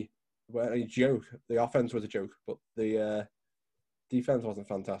weren't any joke. The offense was a joke, but the defense wasn't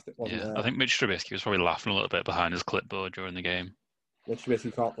fantastic. I think Mitch Trubisky was probably laughing a little bit behind his clipboard during the game. Mitch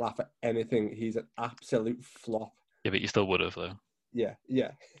Trubisky can't laugh at anything. He's an absolute flop. Yeah, but you still would have, though. Yeah.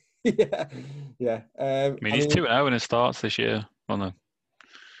 yeah. He's 2-0 in his starts this year. Oh, no.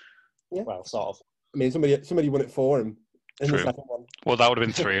 Yeah. Well, sort of. I mean, somebody won it for him in True. the second one. Well, that would have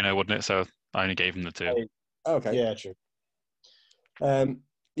been 3-0, wouldn't it? So I only gave him the 2. Okay. Yeah, true. I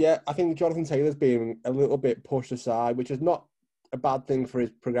think Jonathan Taylor's being a little bit pushed aside, which is not a bad thing for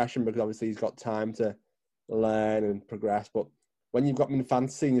his progression because obviously he's got time to learn and progress. But when you've got him in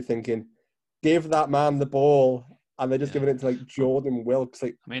fantasy and you're thinking, give that man the ball, and they're just giving it to like Jordan Wilkes.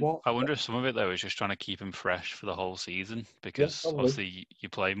 Like, I mean, what? I wonder if some of it though is just trying to keep him fresh for the whole season because obviously you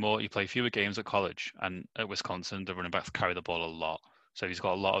play fewer games at college, and at Wisconsin the running backs carry the ball a lot, so he's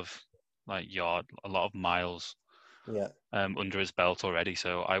got a lot of a lot of miles under his belt already.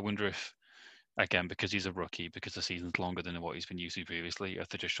 So I wonder if, again, because he's a rookie, because the season's longer than what he's been used to previously, if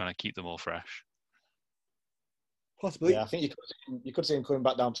they're just trying to keep them all fresh. Possibly. Yeah, I think you could see him coming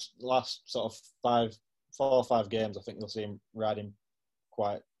back down to the last sort of 4 or 5 games. I think you'll see him riding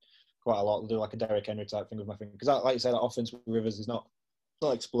quite a lot. They'll do like a Derrick Henry type thing with my finger. Because like you said, that offense with Rivers is not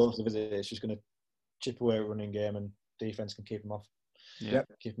explosive, is it? It's just going to chip away at running game, and defense can keep him off. Yeah.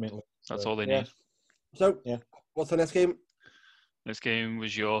 Keep him in. That's all they need. So, what's the next game? This game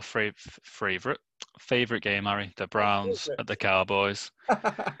was your favourite game, Harry. The Browns at the Cowboys.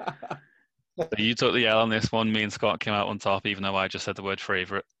 So you took the L on this one. Me and Scott came out on top, even though I just said the word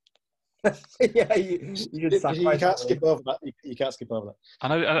favourite. Yeah, you can't skip over that. You can't skip over that. I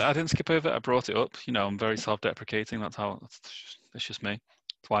know. I didn't skip over it. I brought it up. You know, I'm very self-deprecating. That's just me.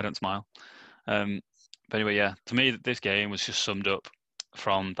 That's why I don't smile. But anyway, yeah. To me, this game was just summed up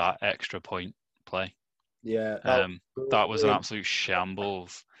from that extra point play. Yeah. That was an absolute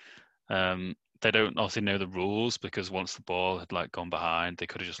shambles. They don't obviously know the rules because once the ball had gone behind, they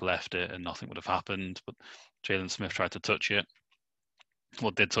could have just left it and nothing would have happened. But Jalen Smith tried to touch it. Well,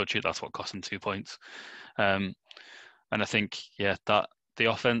 did touch it. That's what cost them 2 points. And I think, that the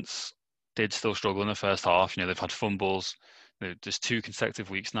offense did still struggle in the first half. You know, they've had fumbles. There's 2 consecutive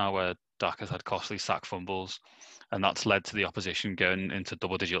weeks now where Dak has had costly sack fumbles, and that's led to the opposition going into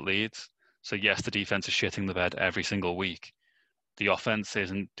double-digit leads. So yes, the defense is shitting the bed every single week. The offense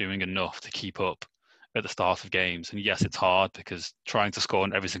isn't doing enough to keep up at the start of games. And yes, it's hard because trying to score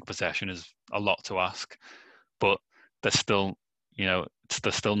on every single possession is a lot to ask. But they're still,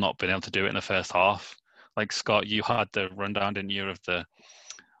 they're still not been able to do it in the first half. Like Scott, you had the rundown, didn't you, of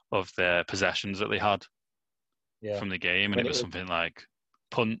the possessions that they had from the game, and it was something like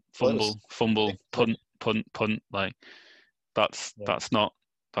punt, fumble, punt. Like that's not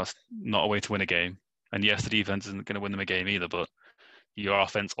a way to win a game. And yes, the defense isn't going to win them a game either, but your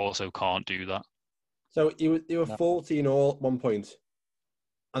offense also can't do that. So you were 14 all at one point,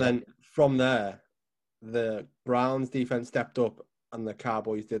 and then from there, the Browns defense stepped up and the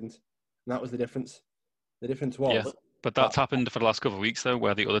Cowboys didn't. And that was the difference. The difference was... but that's happened for the last couple of weeks, though,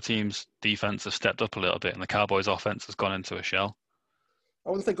 where the other team's defense has stepped up a little bit and the Cowboys' offense has gone into a shell. I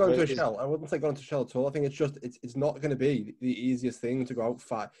wouldn't say gone into a shell. I wouldn't say gone into a shell at all. I think it's not going to be the easiest thing to go out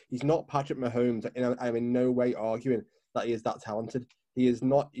fight. He's not Patrick Mahomes. I'm in no way arguing that he is that talented. He is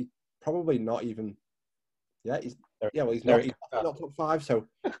not. He's probably not even. Yeah, he's not top 5. So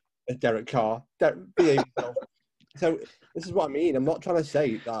Derek Carr. So this is what I mean. I'm not trying to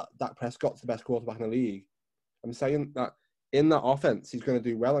say that Dak Prescott's the best quarterback in the league. I'm saying that in that offense, he's going to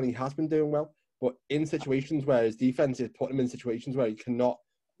do well, and he has been doing well. But in situations where his defense is putting him in situations where he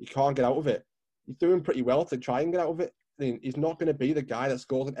can't get out of it, he's doing pretty well to try and get out of it. I mean, he's not going to be the guy that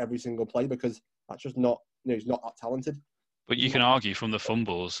scores in every single play because that's just not, he's not that talented. But you can argue from the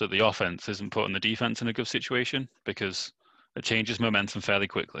fumbles that the offense isn't putting the defense in a good situation because it changes momentum fairly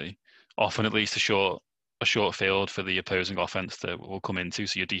quickly. Often at least a short field for the opposing offense that will come into,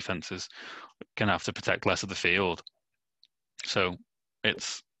 so your defenses can have to protect less of the field. So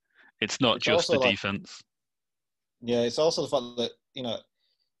it's not just the defense. Yeah, it's also the fact that,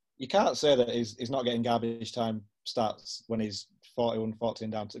 you can't say that he's not getting garbage time stats when he's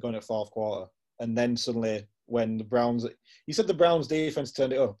 41-14 down to going at fourth quarter. And then suddenly when the Browns... You said the Browns defense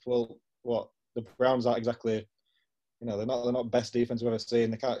turned it up. Well, what? The Browns aren't exactly... they're not best defense we've ever seen.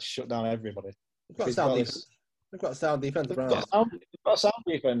 They can't shut down everybody. They've got a sound defense. They've got a sound defense. They've got a sound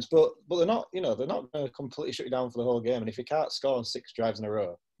defense, but they're not, they're not going to completely shut you down for the whole game. And if you can't score on 6 drives in a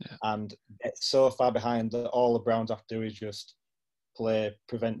row and get so far behind that all the Browns have to do is just play,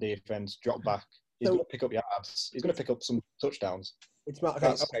 prevent defense, drop back, he's going to pick up yards. He's going to pick up some touchdowns. It's not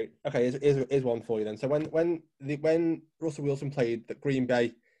okay. Here's one for you then. So when Russell Wilson played the Green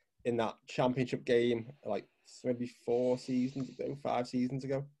Bay in that championship game, like maybe 5 seasons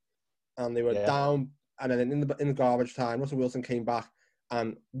ago, and they were down, and then in the garbage time, Russell Wilson came back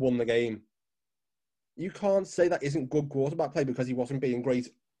and won the game. You can't say that isn't good quarterback play because he wasn't being great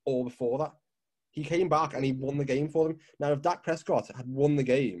all before that. He came back and he won the game for them. Now, if Dak Prescott had won the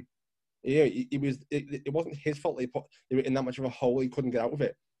game, it wasn't his fault they were in that much of a hole he couldn't get out of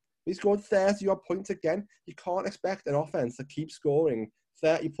it. He scored 30-odd points again. You can't expect an offense to keep scoring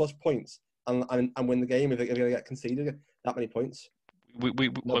 30-plus points and win the game if they're going to get conceded that many points. We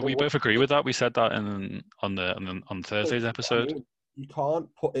both agree with that. We said that on Thursday's episode. You can't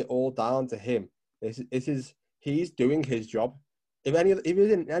put it all down to him. He's doing his job. If he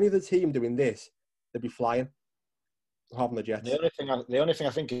was in any other team doing this, they'd be flying. Having the Jets. The only thing I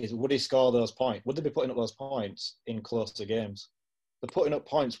think is, would he score those points? Would they be putting up those points in closer games? They're putting up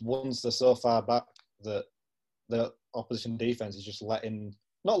points once they're so far back that the opposition defense is just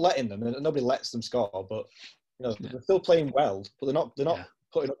not letting them. Nobody lets them score, but they're still playing well. But they're not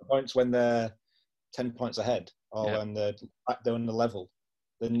putting up points when they're 10 points ahead or when they're back down the level.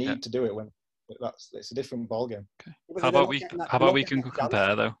 They need to do it when it's a different ballgame. Okay. How about we can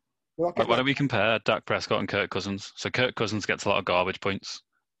compare though? Why don't we compare Dak Prescott and Kirk Cousins? So Kirk Cousins gets a lot of garbage points,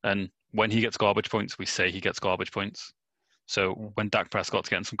 and when he gets garbage points, we say he gets garbage points. So when Dak Prescott's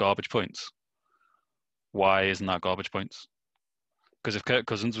getting some garbage points, why isn't that garbage points? Because if Kirk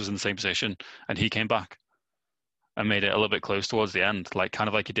Cousins was in the same position and he came back and made it a little bit close towards the end, kind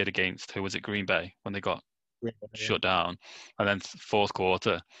of like he did against, who was it, Green Bay, when they got shut down, and then fourth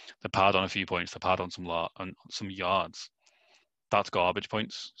quarter, they pad on a few points, they pad on some yards. That's garbage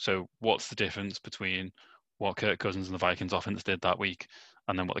points. So what's the difference between what Kirk Cousins and the Vikings offense did that week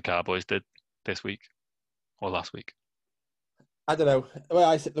and then what the Cowboys did this week or last week? I don't know.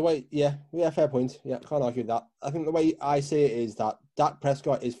 Fair point. Yeah, can't argue with that. I think the way I see it is that Dak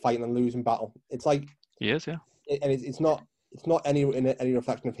Prescott is fighting a losing battle. It's like he is, yeah. And it's not any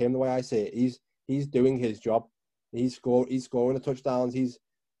reflection of him. The way I see it, he's doing his job. He's scoring the touchdowns. He's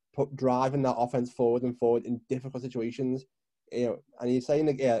driving that offense forward in difficult situations. And he's saying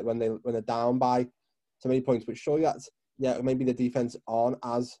that when they're down by so many points, but surely that's maybe the defense aren't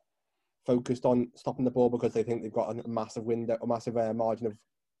as focused on stopping the ball because they think they've got a massive window, a massive margin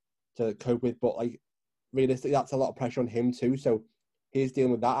to cope with. But realistically, that's a lot of pressure on him too. So he's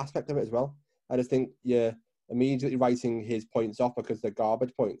dealing with that aspect of it as well. I just think you're immediately writing his points off because they're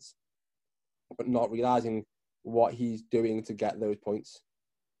garbage points, but not realizing what he's doing to get those points.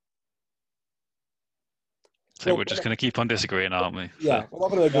 So we're just going to keep on disagreeing, aren't we? Yeah, we're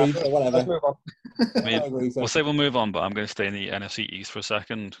not going to agree, so whatever. Let's move on. We'll say we'll move on, but I'm going to stay in the NFC East for a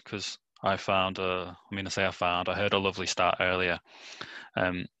second because I found, I heard a lovely stat earlier.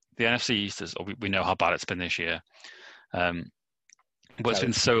 The NFC East we know how bad it's been this year. But it's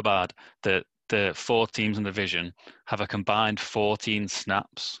been so bad that the 4 teams in the division have a combined 14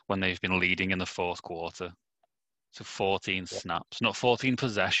 snaps when they've been leading in the fourth quarter. So 14 snaps, not 14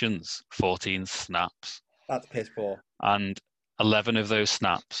 possessions, 14 snaps. That's piss poor. And 11 of those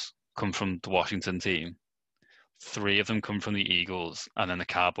snaps come from the Washington team. 3 of them come from the Eagles, and then the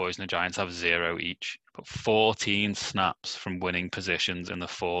Cowboys and the Giants have 0 each. But 14 snaps from winning positions in the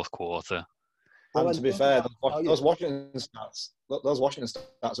fourth quarter. And to be fair, those Washington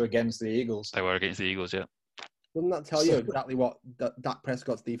stats are against the Eagles. They were against the Eagles, yeah. Doesn't that tell you exactly what Dak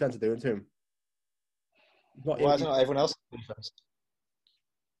Prescott's defense are doing to him? Why isn't everyone else's defense?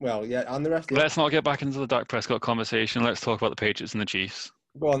 Well, yeah, and the rest. Let's not get back into the Dak Prescott conversation. Let's talk about the Patriots and the Chiefs.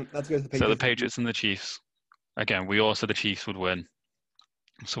 Go on, let's go to the Patriots. So the Patriots and the Chiefs. Again, we all said the Chiefs would win.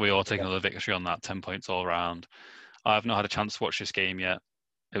 So we all take another victory on that, 10 points all round. I've not had a chance to watch this game yet.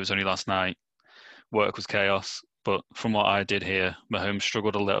 It was only last night. Work was chaos. But from what I did hear, Mahomes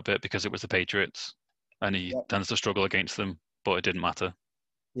struggled a little bit because it was the Patriots. And he tends to struggle against them, but it didn't matter.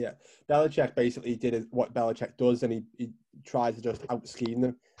 Yeah, Belichick basically did what Belichick does, and he tried to just out-scheme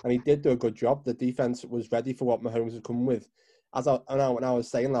them, and he did do a good job. The defense was ready for what Mahomes was coming with. When I was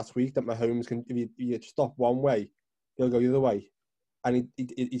saying last week that Mahomes can, if you stop one way, he'll go the other way, and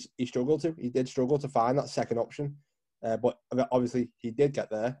he struggled to. He did struggle to find that second option, but obviously he did get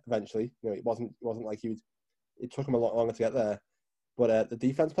there eventually. You know, it wasn't like it took him a lot longer to get there, but the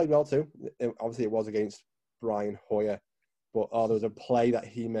defense played well too. Obviously, it was against Brian Hoyer. But there was a play that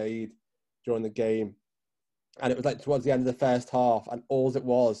he made during the game, and it was like towards the end of the first half, and all it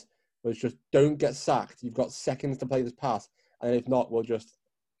was just don't get sacked. You've got seconds to play this pass, and if not, we'll just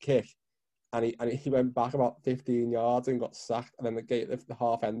kick. And he went back about 15 yards and got sacked, and then the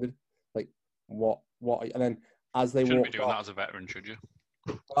half ended. Like what? And then as they shouldn't walked be doing off, that as a veteran, should you?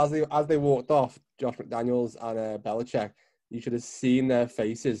 As they walked off, Josh McDaniels and Belichick, you should have seen their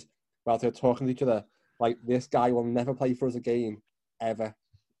faces while they were talking to each other. Like, this guy will never play for us again, ever.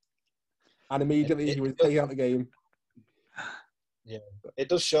 And immediately he was taken out of the game. Yeah, it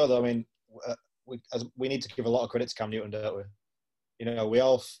does show, though. I mean, we need to give a lot of credit to Cam Newton, don't we? You know, we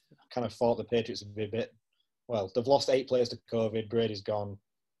all kind of thought the Patriots would be a bit... Well, they've lost 8 players to COVID. Brady's gone.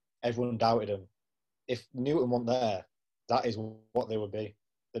 Everyone doubted him. If Newton weren't there, that is what they would be.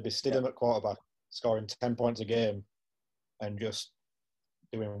 They'd be Stidham at quarterback, scoring 10 points a game, and just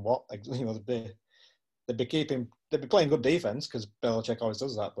doing what? You know, they'd be playing good defense because Belichick always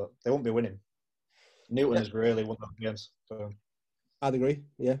does that, but they won't be winning. Newton has really won those games. So. I'd agree.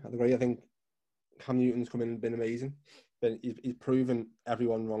 Yeah, I'd agree. I think Cam Newton's come in and been amazing. But he's proven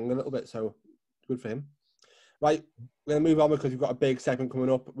everyone wrong a little bit, so good for him. Right, we're going to move on because we've got a big segment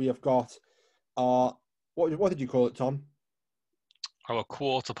coming up. We have got our, what did you call it, Tom? Our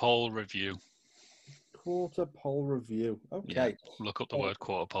quarter poll review. Quarter poll review. Okay. Yeah, look up the word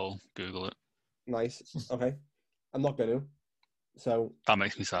quarter poll. Google it. Nice. Okay. I'm not going to. So that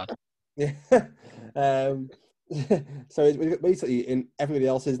makes me sad. Yeah. So it's basically in everybody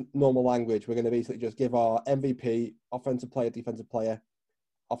else's normal language, we're going to basically just give our MVP, offensive player, defensive player,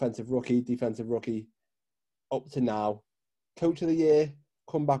 offensive rookie, defensive rookie, up to now, coach of the year,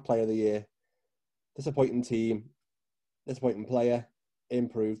 comeback player of the year, disappointing team, disappointing player,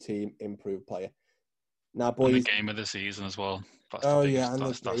 improved team, improved player. Now, boys, and the game of the season as well. That's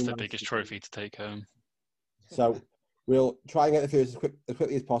the biggest trophy to take home. So we'll try and get through as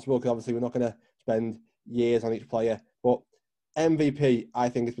quickly as possible because obviously we're not going to spend years on each player. But MVP, I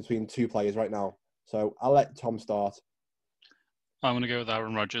think, is between 2 players right now. So I'll let Tom start. I'm going to go with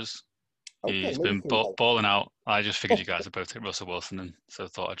Aaron Rodgers. Okay, he's been balling out. I just figured you guys would both take Russell Wilson, and so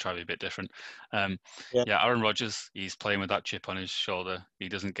thought I'd try to be a bit different. Aaron Rodgers, he's playing with that chip on his shoulder. He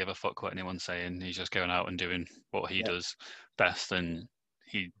doesn't give a fuck what anyone's saying. He's just going out and doing what he does best, and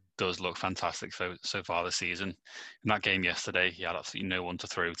he does look fantastic so far this season. In that game yesterday, he had absolutely no one to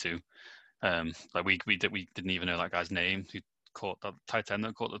throw to. We didn't even know that guy's name. Who caught that tight end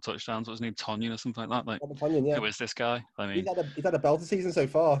that caught the touchdowns? What was his name? Tonyan or something like that. Like, Tonyan, yeah. Who is this guy? I mean, he's had a belter season so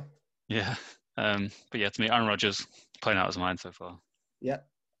far. Yeah. But yeah, to me, Aaron Rodgers playing out his mind so far. Yeah.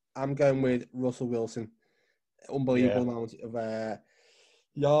 I'm going with Russell Wilson. Unbelievable amount of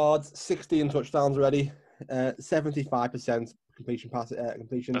yards, 16 touchdowns already, 75% completion.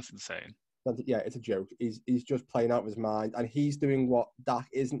 That's insane. Yeah, it's a joke. He's just playing out of his mind, and he's doing what Dak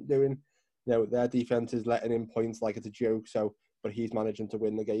isn't doing. You know, their defense is letting in points like it's a joke. So, but he's managing to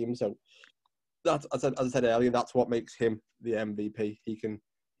win the game. So that's, as I said earlier, that's what makes him the MVP. He can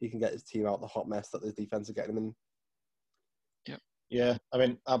get his team out of the hot mess that the defense are getting him in. Yeah. I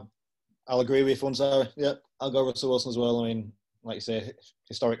mean, I'll agree with you, Funzo. Yeah, I'll go Russell Wilson as well. I mean, like you say,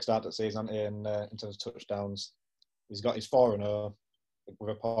 historic start to the season in terms of touchdowns. He's 4-0 with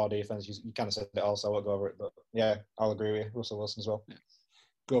a poor defense. You kind of said it all, so I won't go over it. But yeah, I'll agree with Russell Wilson as well. Yeah.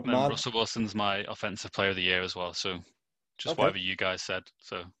 Good man. Russell Wilson's my offensive player of the year as well. So just whatever you guys said.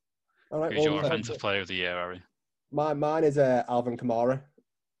 So who's your offensive player of the year, Ari? Mine is Alvin Kamara.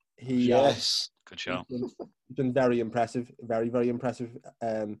 Good show. He's been very impressive, very, very impressive.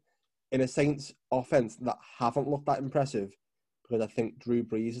 In a Saints offense that haven't looked that impressive, because I think Drew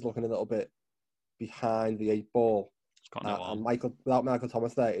Brees is looking a little bit behind the 8 ball. And without Michael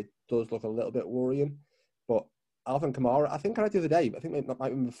Thomas there, it does look a little bit worrying. But Alvin Kamara, I think I read the other day, I think it might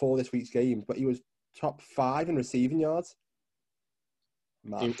have been before this week's game, but he was top 5 in receiving yards.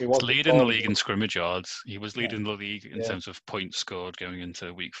 He was leading the league in scrimmage yards. He was leading the league in Yeah. terms of points scored going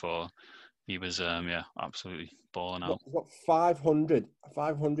into week 4. He was, absolutely balling out. He's got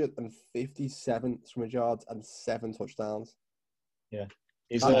 557 scrimmage yards and 7 touchdowns. Yeah.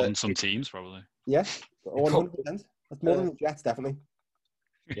 He's on some teams, probably. Yeah, 100%. That's more than the Jets, definitely.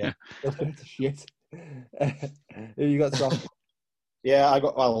 Yeah. That's shit. Who you got, Scott? Yeah,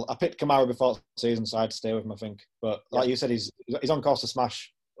 I picked Kamara before the season, so I had to stay with him, I think. But like you said, he's on course to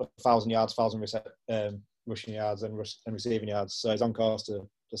smash 1,000 yards, 1,000 rushing yards and receiving yards. So he's on course to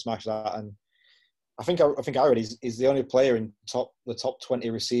smash that. And I think I read he's the only player in the top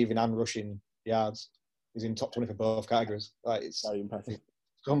 20 receiving and rushing yards. He's in top 20 for both categories. Like, it's very impressive.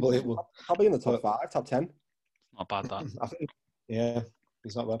 It's unbelievable. Probably in the top 5, top 10. Not bad, that. I think, yeah,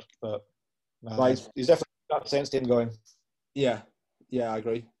 he's not bad. But right. He's definitely got the Saints team going. Yeah, I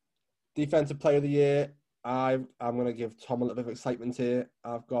agree. Defensive player of the year, I'm going to give Tom a little bit of excitement here.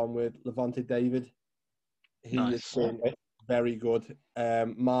 I've gone with Levante David. He has been very good.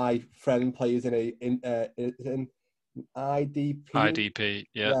 My friend plays in IDP. IDP,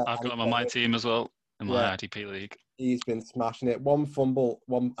 yeah. I've got him on my team as well, in my IDP league. He's been smashing it. 1 fumble,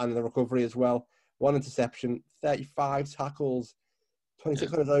 1 and the recovery as well. 1 interception, 35 tackles,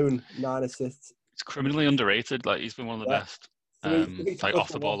 26 on his own, 9 assists. It's criminally underrated. Like, he's been one of the best off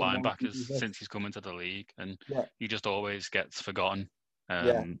the ball linebackers since he's come into the league, and he just always gets forgotten.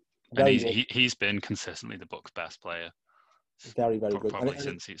 And he's been consistently the Bucs' best player. Very, very good. Probably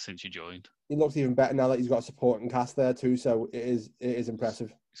since he joined. He looks even better now that he's got a supporting cast there too. So it is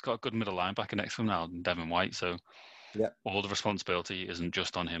impressive. He's got a good middle linebacker next to him now, Devin White. So all the responsibility isn't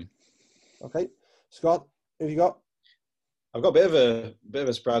just on him. Okay, Scott, who have you got? I've got a bit of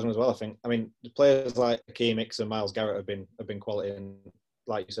a surprise one as well. I think. I mean, the players like Akeem Hicks and Myles Garrett have been quality, and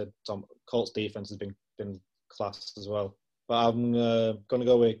like you said, Tom, Colts defense has been class as well. But I'm going to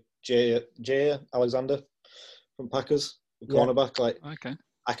go with Jay Alexander from Packers, the cornerback. Like, okay,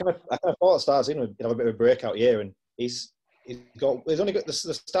 I kind of thought at the start of the season he'd have a bit of a breakout year, and he's only got the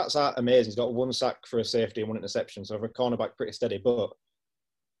stats aren't amazing. He's got 1 sack for a safety and 1 interception, so for a cornerback, pretty steady. But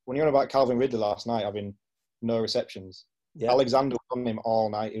when you're on about Calvin Ridley last night having no receptions. Yeah. Alexander was on him all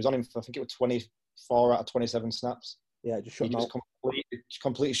night. He was on him for, I think it was 24 out of 27 snaps. Yeah, just shut him out.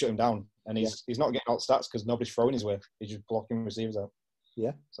 Completely shut him down. And he's not getting out stats because nobody's throwing his way. He's just blocking receivers out.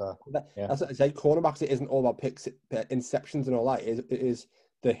 Yeah. So, that's what I say. Cornerbacks, it isn't all about picks, interceptions and all that. It is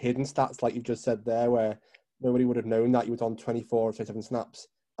the hidden stats, like you just said there, where nobody would have known that he was on 24 or 27 snaps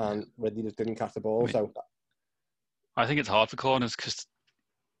and Ridley just didn't catch the ball. I think it's hard for corners because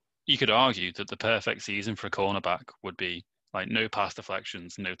you could argue that the perfect season for a cornerback would be like no pass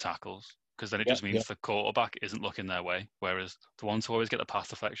deflections, no tackles, because then it just means the quarterback isn't looking their way. Whereas the ones who always get the pass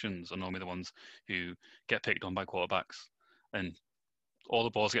deflections are normally the ones who get picked on by quarterbacks, and all the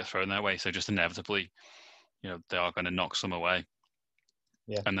balls get thrown their way. So just inevitably, they are going to knock some away.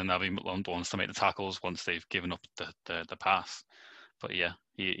 Yeah. And then they'll be the ones to make the tackles once they've given up the pass. But yeah,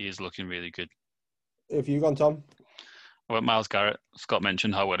 he is looking really good. If you gone, Tom? Well, Myles Garrett, Scott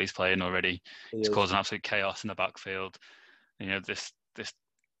mentioned how well he's playing already. He's causing absolute chaos in the backfield. This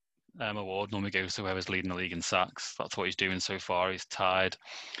award normally goes to whoever's leading the league in sacks. That's what he's doing so far. He's tied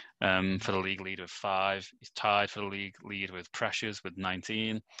for the league lead with 5. He's tied for the league lead with pressures with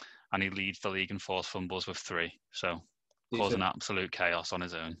 19. And he leads the league in forced fumbles with 3. So causing absolute chaos on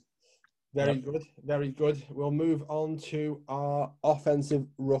his own. Very good, very good. We'll move on to our offensive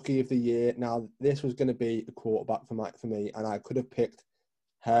rookie of the year. Now, this was going to be a quarterback for me, and I could have picked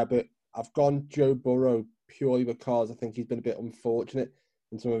Herbert. I've gone Joe Burrow purely because I think he's been a bit unfortunate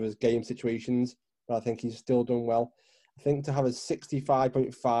in some of his game situations, but I think he's still done well. I think to have a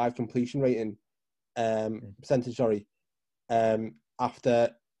 65.5 completion rating, percentage, after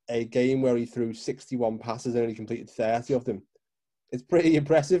a game where he threw 61 passes and only completed 30 of them, it's pretty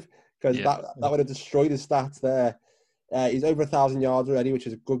impressive. Because that would have destroyed his stats there. He's over 1,000 yards already, which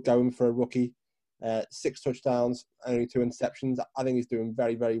is a good going for a rookie. 6 touchdowns, only 2 interceptions. I think he's doing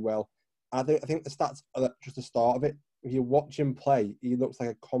very, very well. I think the stats are just the start of it. If you watch him play, he looks like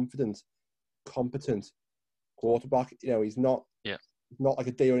a confident, competent quarterback. He's not like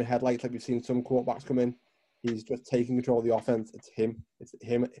a deer in the headlights like we've seen some quarterbacks come in. He's just taking control of the offense. It's him and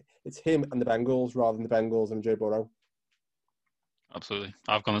the Bengals rather than the Bengals and Joe Burrow. Absolutely.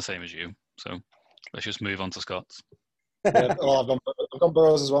 I've gone the same as you. So let's just move on to Scott's. I've gone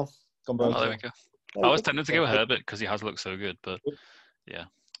Burrows as well. There we go. I was tempted to go Herbert because he has looked so good, but yeah,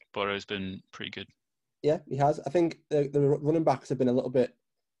 Burrow's been pretty good. Yeah, he has. I think the running backs have been a little bit.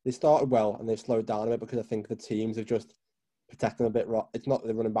 They started well and they've slowed down a bit because I think the teams have just protected them a bit. It's not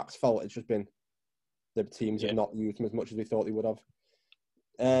the running backs' fault. It's just been the teams have not used them as much as we thought they would have.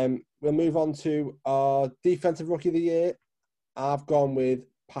 We'll move on to our defensive rookie of the year. I've gone with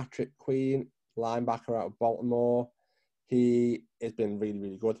Patrick Queen, linebacker out of Baltimore. He has been really,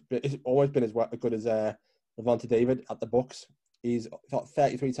 really good. But he's always been as good as Lavonte David at the Bucs. He's got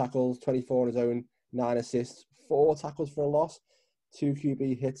 33 tackles, 24 on his own, 9 assists, 4 tackles for a loss, 2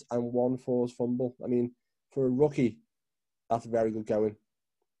 QB hits, and 1 forced fumble. I mean, for a rookie, that's very good going.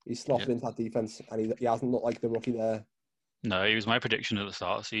 He's slotted into that defense, and he hasn't looked like the rookie there. No, he was my prediction at the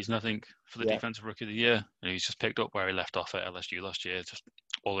start of the season, I think, for the defensive rookie of the year. And he's just picked up where he left off at LSU last year, just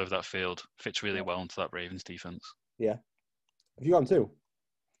all over that field. Fits really well into that Ravens defense. Yeah. Have you gone too?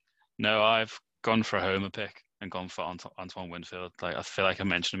 No, I've gone for a homer pick and gone for Antoine Winfield. Like, I feel like I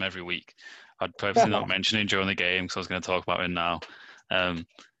mention him every week. I'd purposely not mention him during the game because I was going to talk about him now.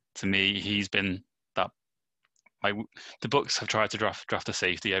 To me, he's been that. The Bucs have tried to draft a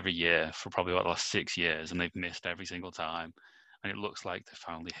safety every year for probably about the last 6 years, and they've missed every single time. And it looks like they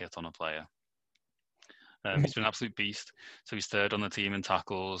finally hit on a player. He's been an absolute beast. So he's third on the team in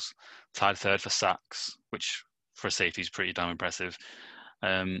tackles, tied third for sacks, which for a safety is pretty damn impressive.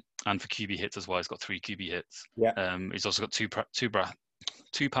 And for QB hits as well, he's got 3 QB hits. Yeah. He's also got two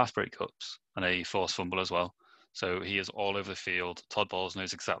pass breakups and a forced fumble as well. So he is all over the field. Todd Bowles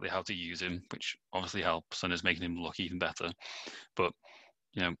knows exactly how to use him, which obviously helps and is making him look even better. But,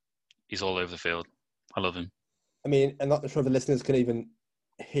 he's all over the field. I love him. I mean, I'm not sure the listeners can even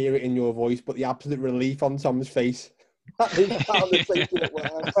hear it in your voice, but the absolute relief on Tom's face. It's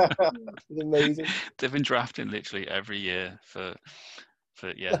amazing. They've been drafting literally every year for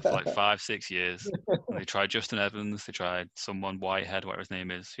like 5-6 years. And they tried Justin Evans, they tried someone Whitehead, whatever his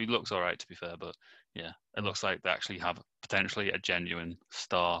name is, who looks all right to be fair, but yeah, it looks like they actually have potentially a genuine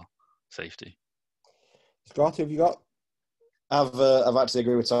star safety. Scott, who have you got? I've actually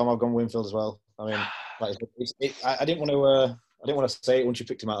agreed with Tom. I've gone Winfield as well. I mean, I didn't want to say it once you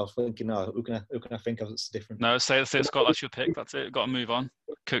picked him out. I was thinking, no, who can I think of that's different? No, say Scott, that's your pick. That's it. Got to move on.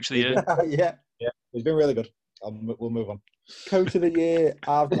 Coach of the year. Yeah, he's been really good. We'll move on. Coach of the year,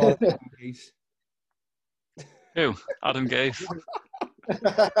 I've got Adam Gase. Who? Adam Gase.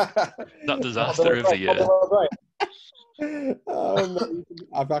 That disaster of the year.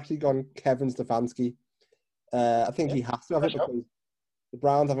 I've actually gone Kevin Stefanski. I think he has to have it because the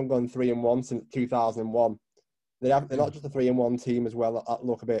Browns haven't gone 3-1 since 2001. They're not just a 3-1 team as well. That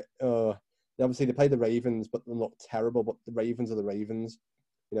look a bit. Obviously they play the Ravens, but they look terrible. But the Ravens are the Ravens.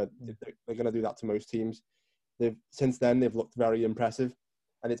 They're going to do that to most teams. Since then they've looked very impressive,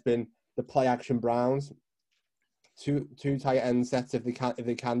 and it's been the play action Browns. Two tight end sets if they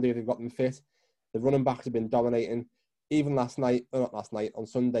can do. They've got them fit. The running backs have been dominating. Even on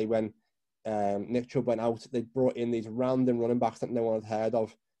Sunday when Nick Chubb went out, they brought in these random running backs that no one had heard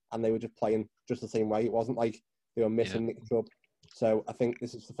of, and they were just playing just the same way. It wasn't like they were missing Nick Chubb. So I think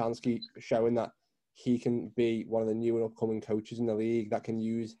this is Stefanski showing that he can be one of the new and upcoming coaches in the league that can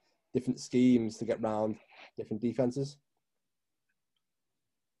use different schemes to get around different defenses.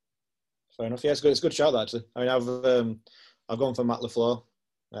 Fair enough. Yeah, it's good. It's a good shout, actually. I mean, I've gone for Matt LaFleur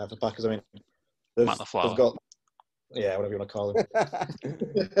for Packers. I mean, Matt LaFleur. They've got, whatever you want to call him.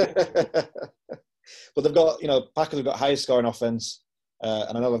 But they've got, Packers have got highest scoring offense,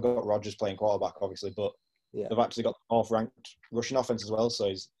 and I know they've got Rodgers playing quarterback, obviously, but they've actually got the 4th ranked rushing offense as well. So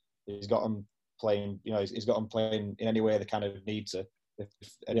he's got them playing. He's got them playing in any way they kind of need to. If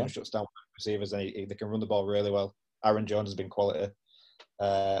anyone shuts down receivers, then they can run the ball really well. Aaron Jones has been quality.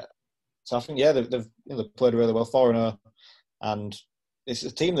 So I think, they've played really well, 4-0, and it's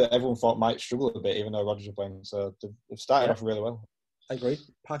a team that everyone thought might struggle a bit, even though Rodgers are playing. So they've started off really well. I agree.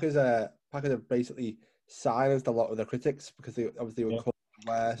 Packers have basically silenced a lot of their critics because they obviously were called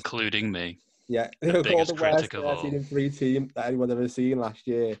the worst, including me. Yeah, they were called the worst 13-3 team that anyone's ever seen last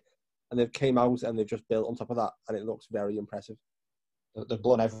year, and they've came out and they've just built on top of that, and it looks very impressive. They've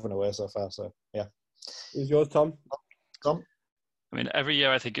blown everyone away so far. So yeah. Who's yours, Tom? Tom. I mean, every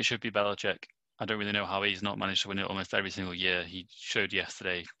year I think it should be Belichick. I don't really know how he's not managed to win it almost every single year. He showed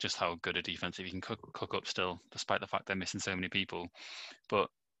yesterday just how good a defensive he can cook up still, despite the fact they're missing so many people. But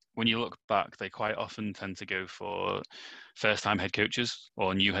when you look back, they quite often tend to go for first-time head coaches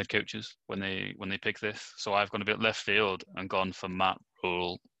or new head coaches when they pick this. So I've gone a bit left field and gone for Matt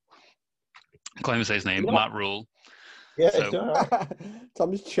Rule. I can't even say his name. Matt Rule. Yeah, so,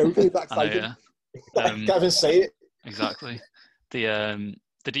 Tom's choking. He's excited. Can't even say it. Exactly.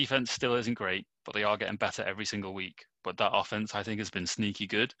 The defense still isn't great, but they are getting better every single week. But that offense, I think, has been sneaky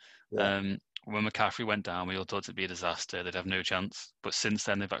good. Yeah. When McCaffrey went down, we all thought it'd be a disaster. They'd have no chance. But since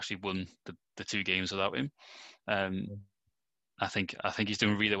then, they've actually won the 2 games without him. And I think he's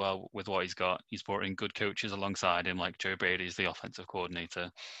doing really well with what he's got. He's brought in good coaches alongside him, like Joe Brady's the offensive coordinator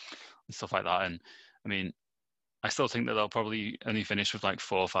and stuff like that. And I mean, I still think that they'll probably only finish with like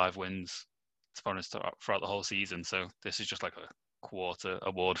 4 or 5 wins throughout the whole season. So this is just like a quarter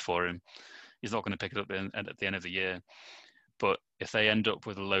award for him. He's not going to pick it up at the end of the year. But if they end up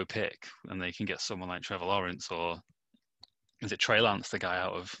with a low pick and they can get someone like Trevor Lawrence, or is it Trey Lance, the guy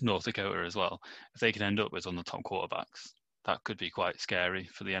out of North Dakota as well, if they can end up with one of the top quarterbacks, that could be quite scary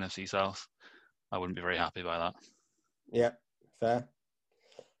for the NFC South. I wouldn't be very happy by that. Yeah, fair.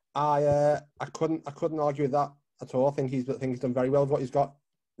 I couldn't argue with that at all. I think he's done very well with what he's got.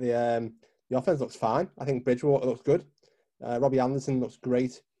 The offense looks fine. I think Bridgewater looks good. Robbie Anderson looks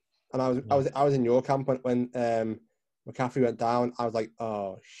great. And I was in your camp when McCaffrey went down. I was like,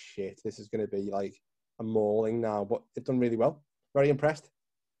 oh shit, this is going to be like a mauling now. But it's done really well. Very impressed.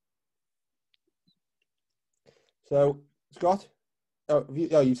 So Scott,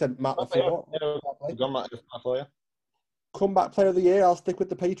 you said Matt LaFleur. Matt. Comeback player of the year. I'll stick with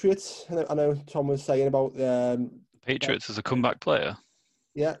the Patriots. I know Tom was saying about Patriots as a comeback player.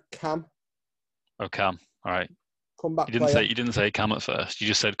 Yeah, Cam. Oh, Cam. All right. Comeback you didn't say Cam at first. You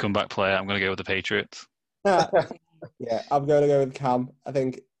just said comeback player. I'm going to go with the Patriots. Yeah, I'm going to go with Cam. I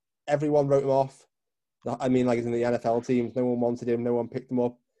think everyone wrote him off. I mean, like in the NFL teams, no one wanted him. No one picked him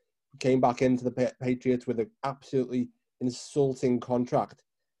up. He came back into the Patriots with an absolutely insulting contract,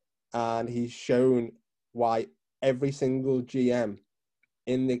 and he's shown why every single GM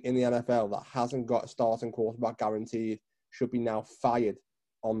in the NFL that hasn't got a starting quarterback guaranteed should be now fired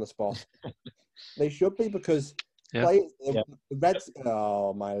on the spot. They should be, because the Reds.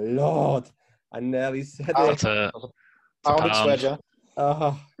 Oh my Lord! I nearly said it.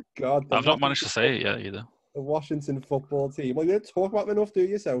 Oh God! I've not managed to say it yet either. The Washington football team. Well, you don't talk about them enough, do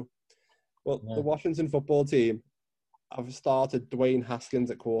you? The Washington football team have started Dwayne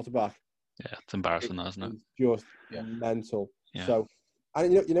Haskins at quarterback. Yeah, it's embarrassing, isn't it? Just mental. Yeah. So,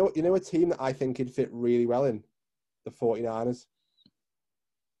 and you know a team that I think he'd fit really well in, the 49ers.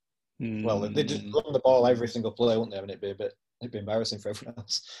 Well, they just run the ball every single play, wouldn't they? I mean, it'd be embarrassing for everyone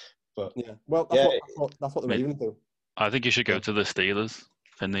else. But well, that's what the Ravens do. I think you should go to the Steelers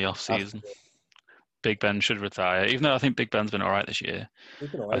in the off season. Big Ben should retire, even though I think Big Ben's been all right this year.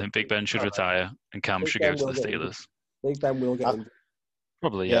 I think Big Ben should retire, and Cam should go to the Steelers. Big Ben will get injured.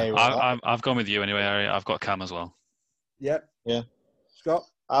 Probably, yeah. I've gone with you anyway, Harry. I've got Cam as well. Yep. Yeah. Scott?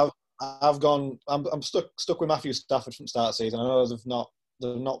 I've gone. I'm stuck with Matthew Stafford from the start of the season. I know they've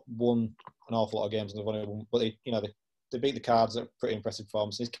not won an awful lot of games, and they've only won, but they beat the Cards at a pretty impressive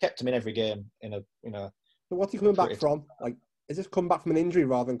performance. He's kept him in every game So what's he coming back from? Like, is this come back from an injury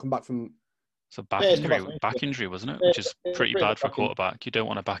rather than come back from? It's a back injury, wasn't it? Which is pretty bad for a quarterback. You don't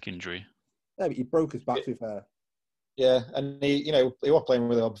want a back injury. Yeah, but he broke his back, to be fair. Yeah, and he was playing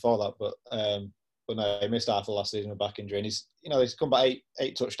really well before that, but no, he missed half of last season with back injury, and he's come back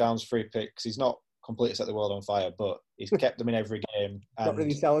eight touchdowns, 3 picks. He's not completely set the world on fire, but he's kept them in every game. And not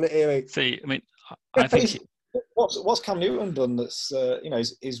really selling it here, mate. See, I mean, I think what's Cam Newton done? That's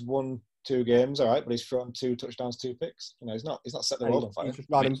he's won 2 games, all right, but he's thrown 2 touchdowns, 2 picks. He's not set the world on fire. He's just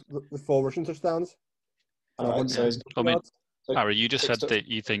ran him with 4 rushing touchdowns. Harry, you just said that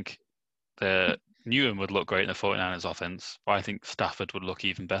you think the Newton would look great in the 49ers offense, but I think Stafford would look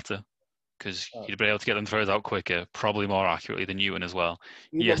even better, because he'd be able to get them throws out quicker, probably more accurately than Newton as well.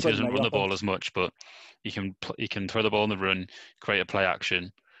 Yes, he doesn't run the ball as much, but he can throw the ball in the run, create a play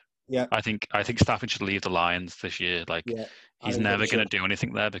action. Yeah, I think Stafford should leave the Lions this year. He's never going to do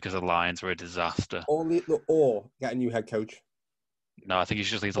anything there, because the Lions are a disaster. Or get a new head coach. No, I think he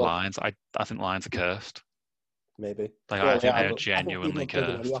should just leave the Lions. I think the Lions are cursed. Maybe. I think they're genuinely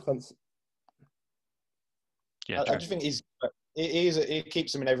cursed. Yeah, I just think he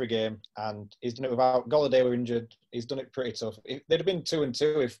keeps them in every game, and he's done it without Golladay were injured. He's done it pretty tough. They'd have been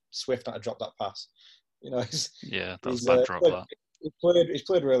 2-2 if Swift had dropped that pass. That's a bad drop. That he's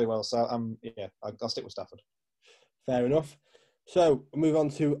played really well. So I'll stick with Stafford. Fair enough. So we'll move on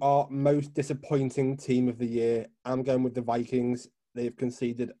to our most disappointing team of the year. I'm going with the Vikings. They've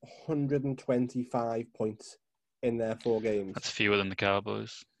conceded 125 points in their 4 games. That's fewer than the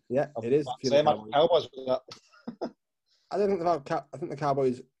Cowboys. Yeah, it is. Same Cowboys with that. I think the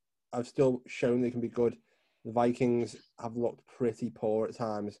Cowboys have still shown they can be good. The Vikings have looked pretty poor at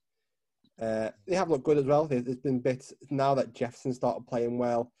times. They have looked good as well. There's been bits now that Jefferson started playing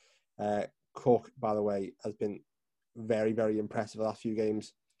well. Cook, by the way, has been very, very impressive the last few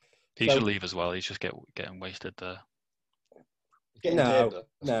games. He should leave as well. He's just getting wasted there.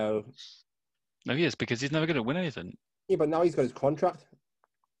 No, he is, because he's never going to win anything. Yeah, but now he's got his contract,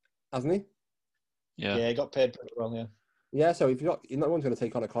 hasn't he? Yeah, he got paid pretty well, yeah. Yeah, so if no one's going to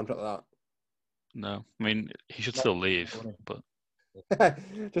take on a contract like No, I mean he should still leave, but that.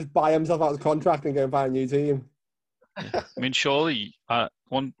 Just buy himself out of contract and go and buy a new team. yeah. I mean, surely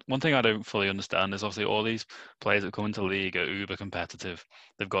one thing I don't fully understand is obviously all these players that come into the league are uber competitive.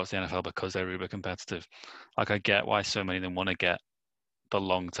 They've got to the NFL because they're uber competitive. Like I get why so many of them want to get the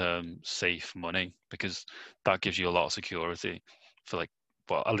long-term safe money because that gives you a lot of security for like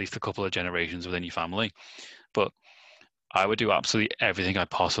at least a couple of generations within your family. But I would do absolutely everything I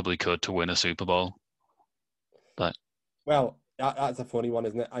possibly could to win a Super Bowl. But well, that's a funny one,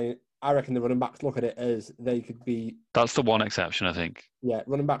 isn't it? I reckon the running backs look at it as they could be. That's the one exception, I think. Yeah,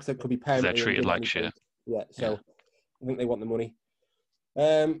 running backs that could be permanently. permanently. They're treated like shit. Yeah, so I think they want the money.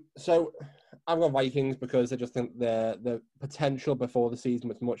 So I've got Vikings because I just think the potential before the season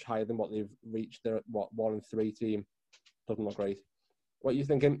was much higher than what they've reached. Their 1-3 team doesn't look great. What are you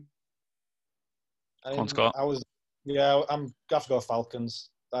thinking? Come on, Scott. I'm going to have to go Falcons.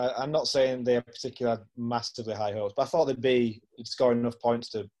 I'm not saying they're particularly massively high hopes, but I thought they'd score enough points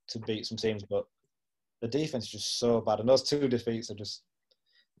to beat some teams. But the defense is just so bad, and those two defeats are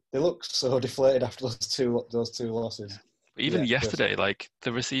they look so deflated after those two losses. Even yesterday, like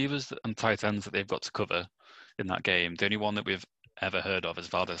the receivers and tight ends that they've got to cover in that game, the only one that we've ever heard of is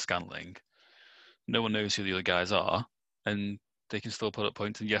Valdes-Scantling. No one knows who the other guys are, and they can still put up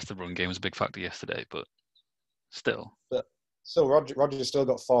points. And yes, the run game was a big factor yesterday, but still. So Rodgers still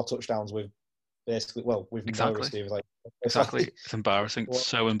got 4 touchdowns with basically, with no receivers. Exactly. It's embarrassing. Well,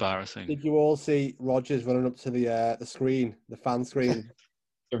 so embarrassing. Did you all see Rodgers running up to the screen, the fan screen?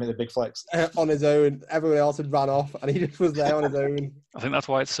 Giving the big flex. On his own. Everyone else had ran off and he just was there on his own. I think that's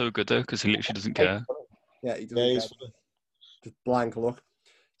why it's so good though, because he literally doesn't care. Yeah, he doesn't care. Just blank look.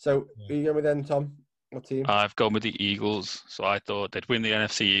 So, who are you going with then, Tom? What team? I've gone with the Eagles. So I thought they'd win the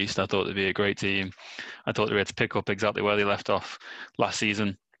NFC East. I thought they'd be a great team. I thought they were to pick up exactly where they left off last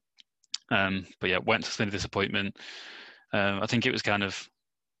season. But yeah, Wentz has been a disappointment. I think it was kind of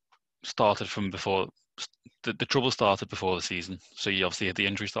started from before. The trouble started before the season. So you obviously had the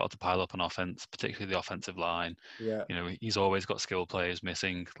injuries started to pile up on offense, particularly the offensive line. Yeah. You know, he's always got skill players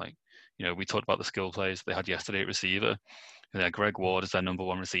missing. Like, you know, we talked about the skill players they had yesterday at receiver. And then Greg Ward is their number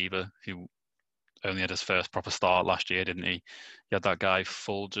one receiver, who only had his first proper start last year, didn't he? You had that guy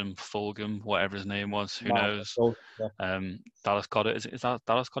Fulgham, whatever his name was. Who knows? Yeah. Dallas Goedert is that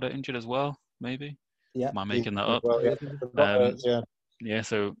Dallas Goedert injured as well? Maybe. Yeah. Am I making that up? Well, yeah. Yeah.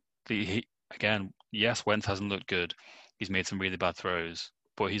 So yes, Wentz hasn't looked good. He's made some really bad throws,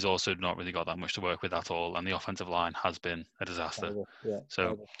 but he's also not really got that much to work with at all. And the offensive line has been a disaster. Yeah.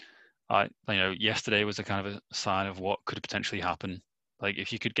 So, yesterday was a kind of a sign of what could potentially happen. Like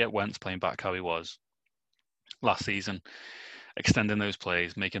if you could get Wentz playing back how he was last season, extending those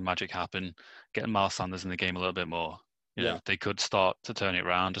plays, making magic happen, getting Miles Sanders in the game a little bit more, you know, they could start to turn it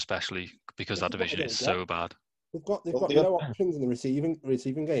around, especially because that division is so bad. They've got no options in the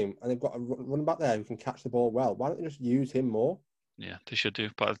receiving game, and they've got a running back there who can catch the ball well. Why don't they just use him more? Yeah, they should do,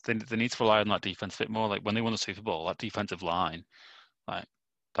 but they need to rely on that defense a bit more. Like when they won the Super Bowl, that defensive line, like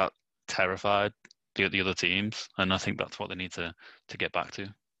that terrified the other teams, and I think that's what they need to get back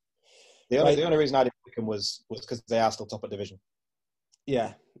to. The only reason I didn't pick them was because they are still top of division.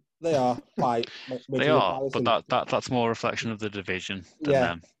 Yeah, they are. They are, but that's more a reflection of the division than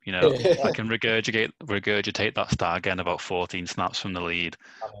them. You know, I can regurgitate that stat again about 14 snaps from the lead,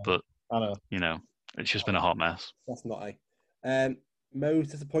 but I know. You know, it's just been a hot mess. That's not most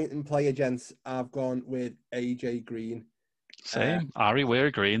disappointing player, gents. I've gone with AJ Green. Same. Ari, we're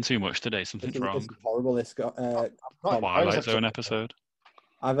agreeing too much today. Something's wrong. This is horrible. This got Twilight Zone episode.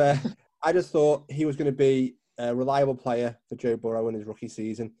 I just thought he was going to be a reliable player for Joe Burrow in his rookie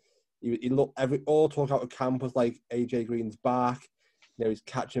season. He looked all talk out of camp was like AJ Green's back. You know, he's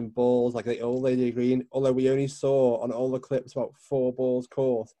catching balls like the old AJ Green. Although we only saw on all the clips about 4 balls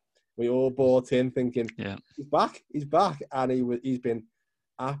caught, we all bought in thinking, he's back, and he's been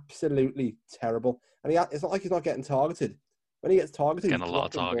absolutely terrible. And it's not like he's not getting targeted. When he gets targeted, he's getting a lot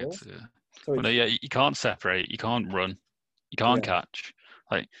of targets. Yeah. So you can't separate, you can't run, you can't catch.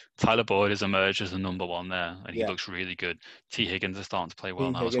 Like Tyler Boyd has emerged as the number one there, and he looks really good. T. Higgins is starting to play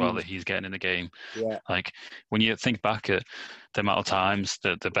well now as well. That he's getting in the game. Yeah. Like when you think back at the amount of times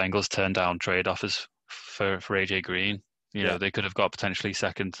that the Bengals turned down trade offers for AJ Green, you know they could have got potentially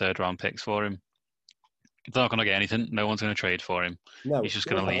 2nd, 3rd round picks for him. They're not going to get anything. No one's going to trade for him. No, he's just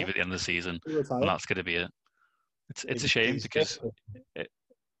going to leave at the end of the season, and that's going to be it. It's a shame because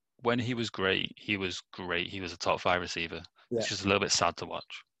when he was great. He was a top 5 receiver. Yeah. It's just a little bit sad to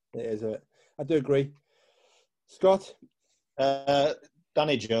watch. It is. I do agree. Scott?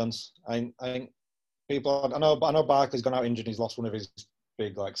 Danny Jones. I think people. I know Barkley's gone out injured. He's lost one of his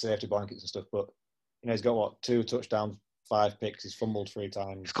big safety blankets and stuff. But he's got 2 touchdowns, 5 picks. He's fumbled 3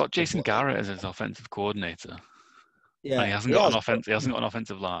 times. He's got Jason Garrett as his offensive coordinator. Yeah, and he hasn't got an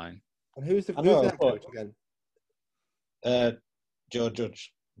offensive line. And who's the head coach again? Joe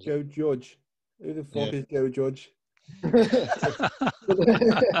Judge. Joe Judge. Who the fuck is Joe Judge?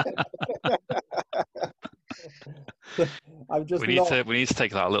 We need to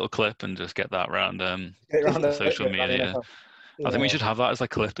take that little clip and just get that around social media. I think we should have that as a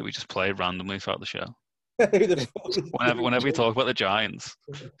clip that we just play randomly throughout the show. Whenever we talk about the Giants,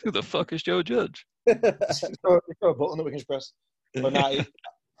 who the fuck is Joe Judge? Throw a button that we can press. But I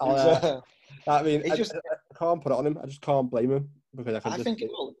can't put it on him. I just can't blame him because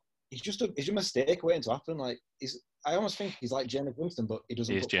it's just a mistake waiting to happen. I almost think he's like Jameis Winston, but he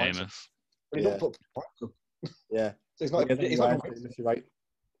doesn't. He's Jameis. But he doesn't put points up. Yeah. So he's not. You're right.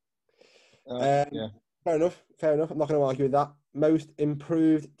 Fair enough. I'm not going to argue with that. Most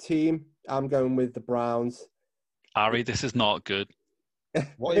improved team. I'm going with the Browns. Ari, this is not good.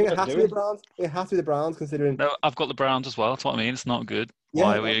 What I think it has to be the Browns. It has to be the Browns, considering. No, I've got the Browns as well. That's what I mean. It's not good. Yeah,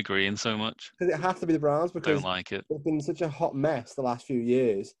 why are we agreeing so much? Because it has to be the Browns. Because I don't like it. They've been such a hot mess the last few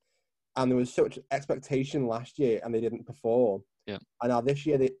years, and there was such expectation last year, and they didn't perform. Yeah. And now this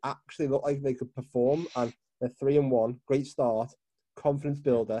year, they actually look like they could perform, and they're 3-1. Great start, confidence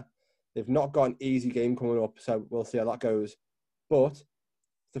builder. They've not got an easy game coming up, so we'll see how that goes. But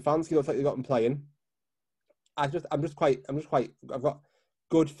Stefanski looks like they've got him playing. I've got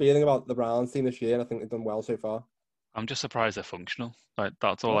good feeling about the Browns team this year, and I think they've done well so far. I'm just surprised they're functional.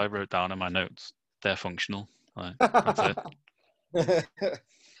 That's all I wrote down in my notes. They're functional. That's it.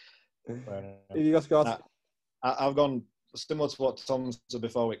 Who you got, Scott? I've gone similar to what Tom said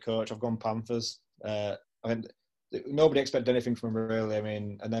before with coach. I've gone Panthers. Nobody expected anything from them really.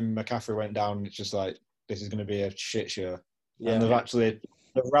 And then McCaffrey went down. It's just this is going to be a shit show. Yeah. And they've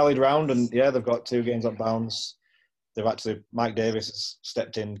rallied around, and they've got 2 games on bounce. Mike Davis has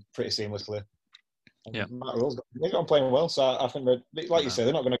stepped in pretty seamlessly. Yeah, Matt Rule's got on playing well, so I think you say,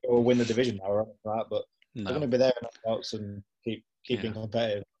 they're not going to go win the division now or anything like that, but they're going to be there in knockouts and keep being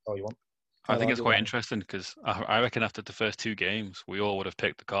competitive. That's all you want. I think it's quite interesting because I reckon after the first 2 games, we all would have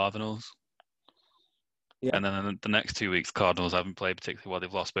picked the Cardinals. Yeah. And then the next 2 weeks, Cardinals haven't played particularly well.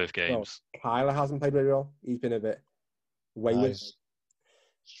 They've lost both games. Well, Kyler hasn't played very well. He's been a bit wayward.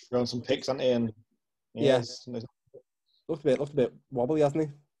 Thrown some picks, hasn't he? And yes. Looked a bit wobbly, hasn't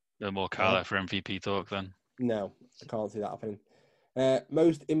he? No more Kyler for MVP talk then. No, I can't see that happening.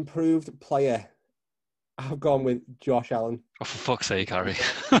 Most improved player. I've gone with Josh Allen. Oh, for fuck's sake, Harry.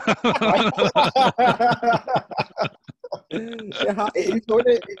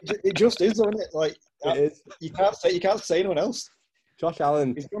 It just is, isn't it? It is. You can't say anyone else. Josh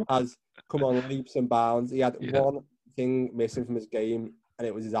Allen has come on leaps and bounds. He had one thing missing from his game, and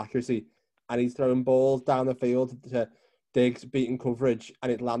it was his accuracy. And he's throwing balls down the field to Diggs, beating coverage, and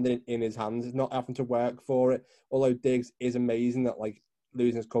it's landing in his hands. He's not having to work for it. Although Diggs is amazing at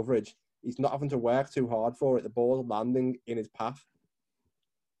losing his coverage, he's not having to work too hard for it. The ball's landing in his path.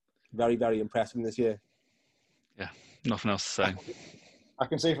 Very, very impressive this year. Yeah, nothing else to say. I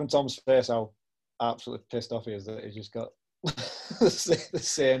can see from Tom's face how absolutely pissed off he is that he's just got the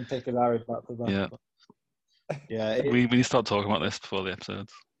same pick of Harry back to back. Yeah. We need to start talking about this before the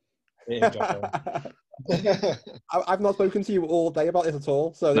episodes. I've not spoken to you all day about this at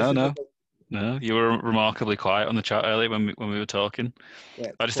all. So No, you were remarkably quiet on the chat earlier when we were talking.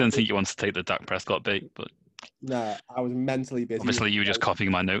 Yeah, I just didn't think you wanted to take the Dak Prescott bait, but no, I was mentally busy. Obviously, you were just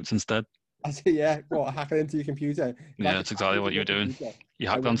copying my notes instead. I said, hacking into your computer. Yeah, that's exactly what you were doing. You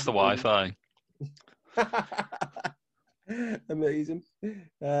hacked onto the Wi-Fi. Amazing. Who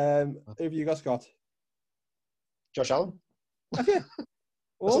have you got, Scott? Josh Allen. Okay. That's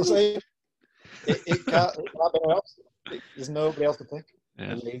what I'm saying. It can't be anyone else. There's nobody else to pick.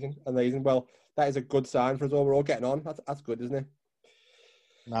 Yeah. Amazing. Well, that is a good sign for us all. We're all getting on. That's good, isn't it?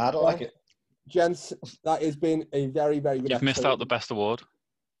 Nah, I don't like it. Gents, that has been a very, very good episode. You've missed out the best award.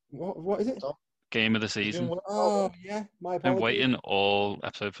 What is it? Game of the season. Oh, yeah. My apologies. I'm waiting all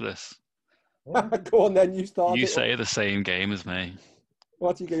episode for this. Go on then, you start. You say the same game as me.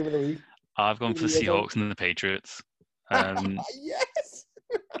 What's your game of the week? I've gone for the Seahawks and the Patriots. Yes!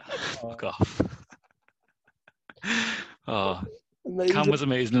 Fuck off. Cam was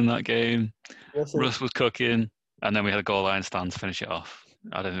amazing in that game. Yes, Russ was cooking, and then we had a goal line stand to finish it off.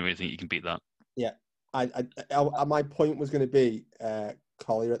 I don't really think you can beat that. Yeah, my point was going to be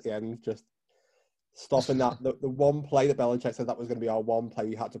Collier at the end, just stopping that. The one play that Belichick said that was going to be our one play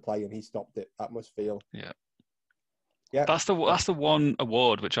we had to play, and he stopped it. That must feel. Yeah. That's the one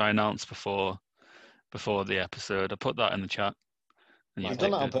award which I announced before before the episode. I put that in the chat. He's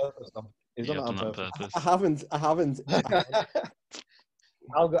done that on purpose, Tom. He's done that on purpose. I haven't.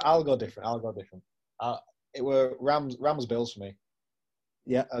 I'll go different. It were Rams Bills for me.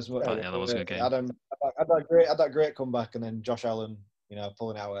 Yeah, that was a good game. I had that great comeback, and then Josh Allen,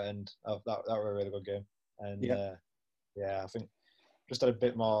 pulling out at end. That was a really good game. And I think just had a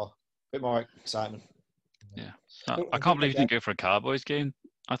bit more excitement. Yeah, I can't believe you didn't go for a Cowboys game.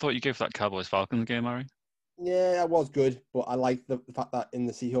 I thought you go for that Cowboys-Falcons game, Harry. Yeah, that was good, but I like the fact that in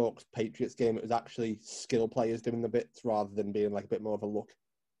the Seahawks-Patriots game, it was actually skill players doing the bits rather than being like a bit more of a luck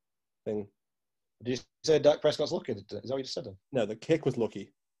thing. Did you say Dak Prescott's lucky? Is that what you just said? No, the kick was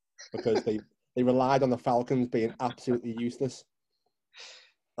lucky because they relied on the Falcons being absolutely useless.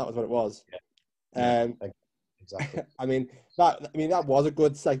 That was what it was. Yeah. Exactly. I mean that was a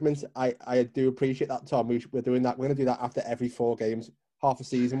good segment. I do appreciate that, Tom. We're doing that. We're going to do that after every 4 games, half a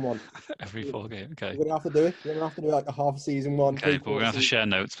season one. Every 4 games, okay. We're going to have to do it. We're going to have to do like a half a season one. Okay, but we're going to have to share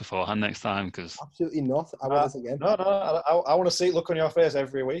notes beforehand next time because absolutely not. I want this again. No. I want to see it look on your face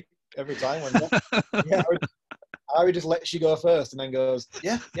every week, every time. Harry just lets you go first and then goes,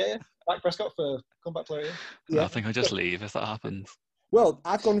 yeah. Dak Prescott for comeback player. Yeah. I think I'll just leave if that happens. Well,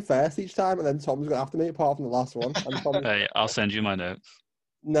 I've gone first each time, and then Tom's gone after me, apart from the last one. Hey, I'll send you my notes.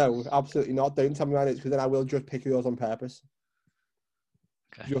 No, absolutely not. Don't tell me my notes, because then I will just pick yours on purpose.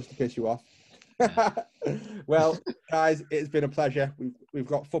 Okay. Just to piss you off. Yeah. Well, guys, it's been a pleasure. We've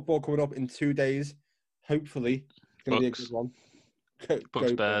got football coming up in 2 days. Hopefully, it's going to be a good one.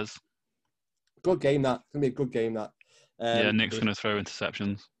 Bucks Bears. Good game, that. It's going to be a good game, that. Yeah, Nick's going to throw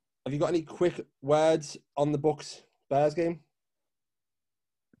interceptions. Have you got any quick words on the Bucks Bears game?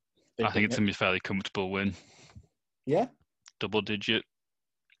 I think it's going to be a fairly comfortable win. Yeah? Double digit.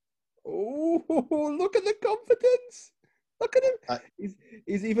 Oh, look at the confidence. Look at him.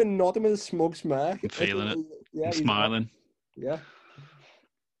 He's even nodding with a smug smirk. I'm feeling it. Yeah, I'm smiling. Yeah.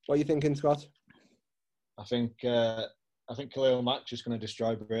 What are you thinking, Scott? I think Khalil Mack's just going to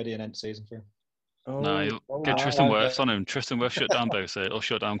destroy Brady and end season for him. No, get Tristan Wirfs on him. Tristan Wirfs shut down Bosa. It'll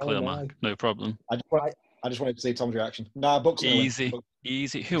shut down Khalil Mack. No problem. I just wanted to see Tom's reaction. Bucks easy.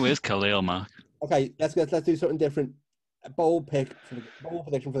 Who is Khalil Mack? Okay, let's do something different. A bold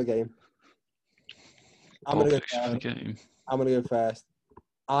prediction for the game. I'm going to go first.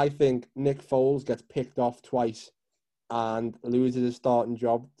 I think Nick Foles gets picked off twice and loses his starting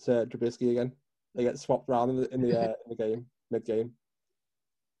job to Trubisky again. They get swapped around in the game, mid-game.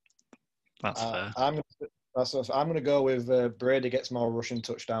 That's fair. I'm going to go with Brady gets more rushing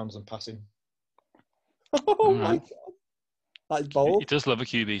touchdowns than passing. Oh my God. That's bold. He does love a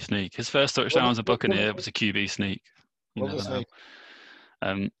QB sneak. His first touchdown as a Buccaneer was a QB sneak. You never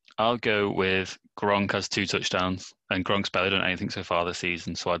know. I'll go with Gronk has 2 touchdowns, and Gronk's barely done anything so far this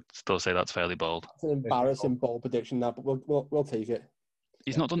season, so I'd still say that's fairly bold. It's an embarrassing bold prediction, that, but we'll take it.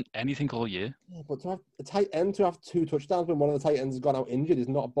 He's not done anything all year. Yeah, but to have a tight end to have 2 touchdowns when one of the tight ends has gone out injured is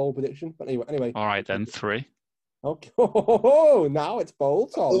not a bold prediction. But anyway. All right, then 3. Okay. Oh, now it's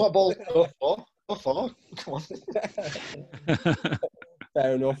bold, Tom. Not bold. 4. Come on.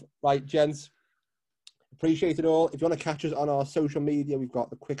 Fair enough. Right, gents. Appreciate it all. If you want to catch us on our social media, we've got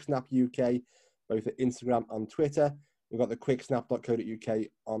the Quick Snap UK, both at Instagram and Twitter. We've got the quicksnap.co.uk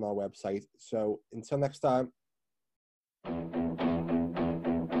on our website. So until next time.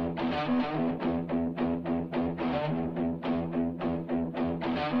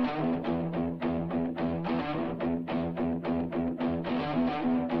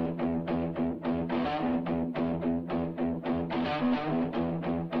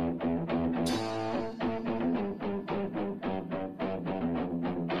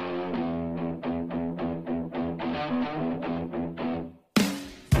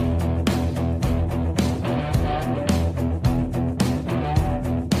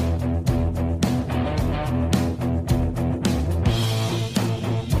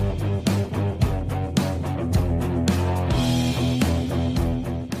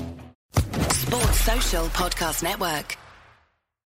 Podcast Network.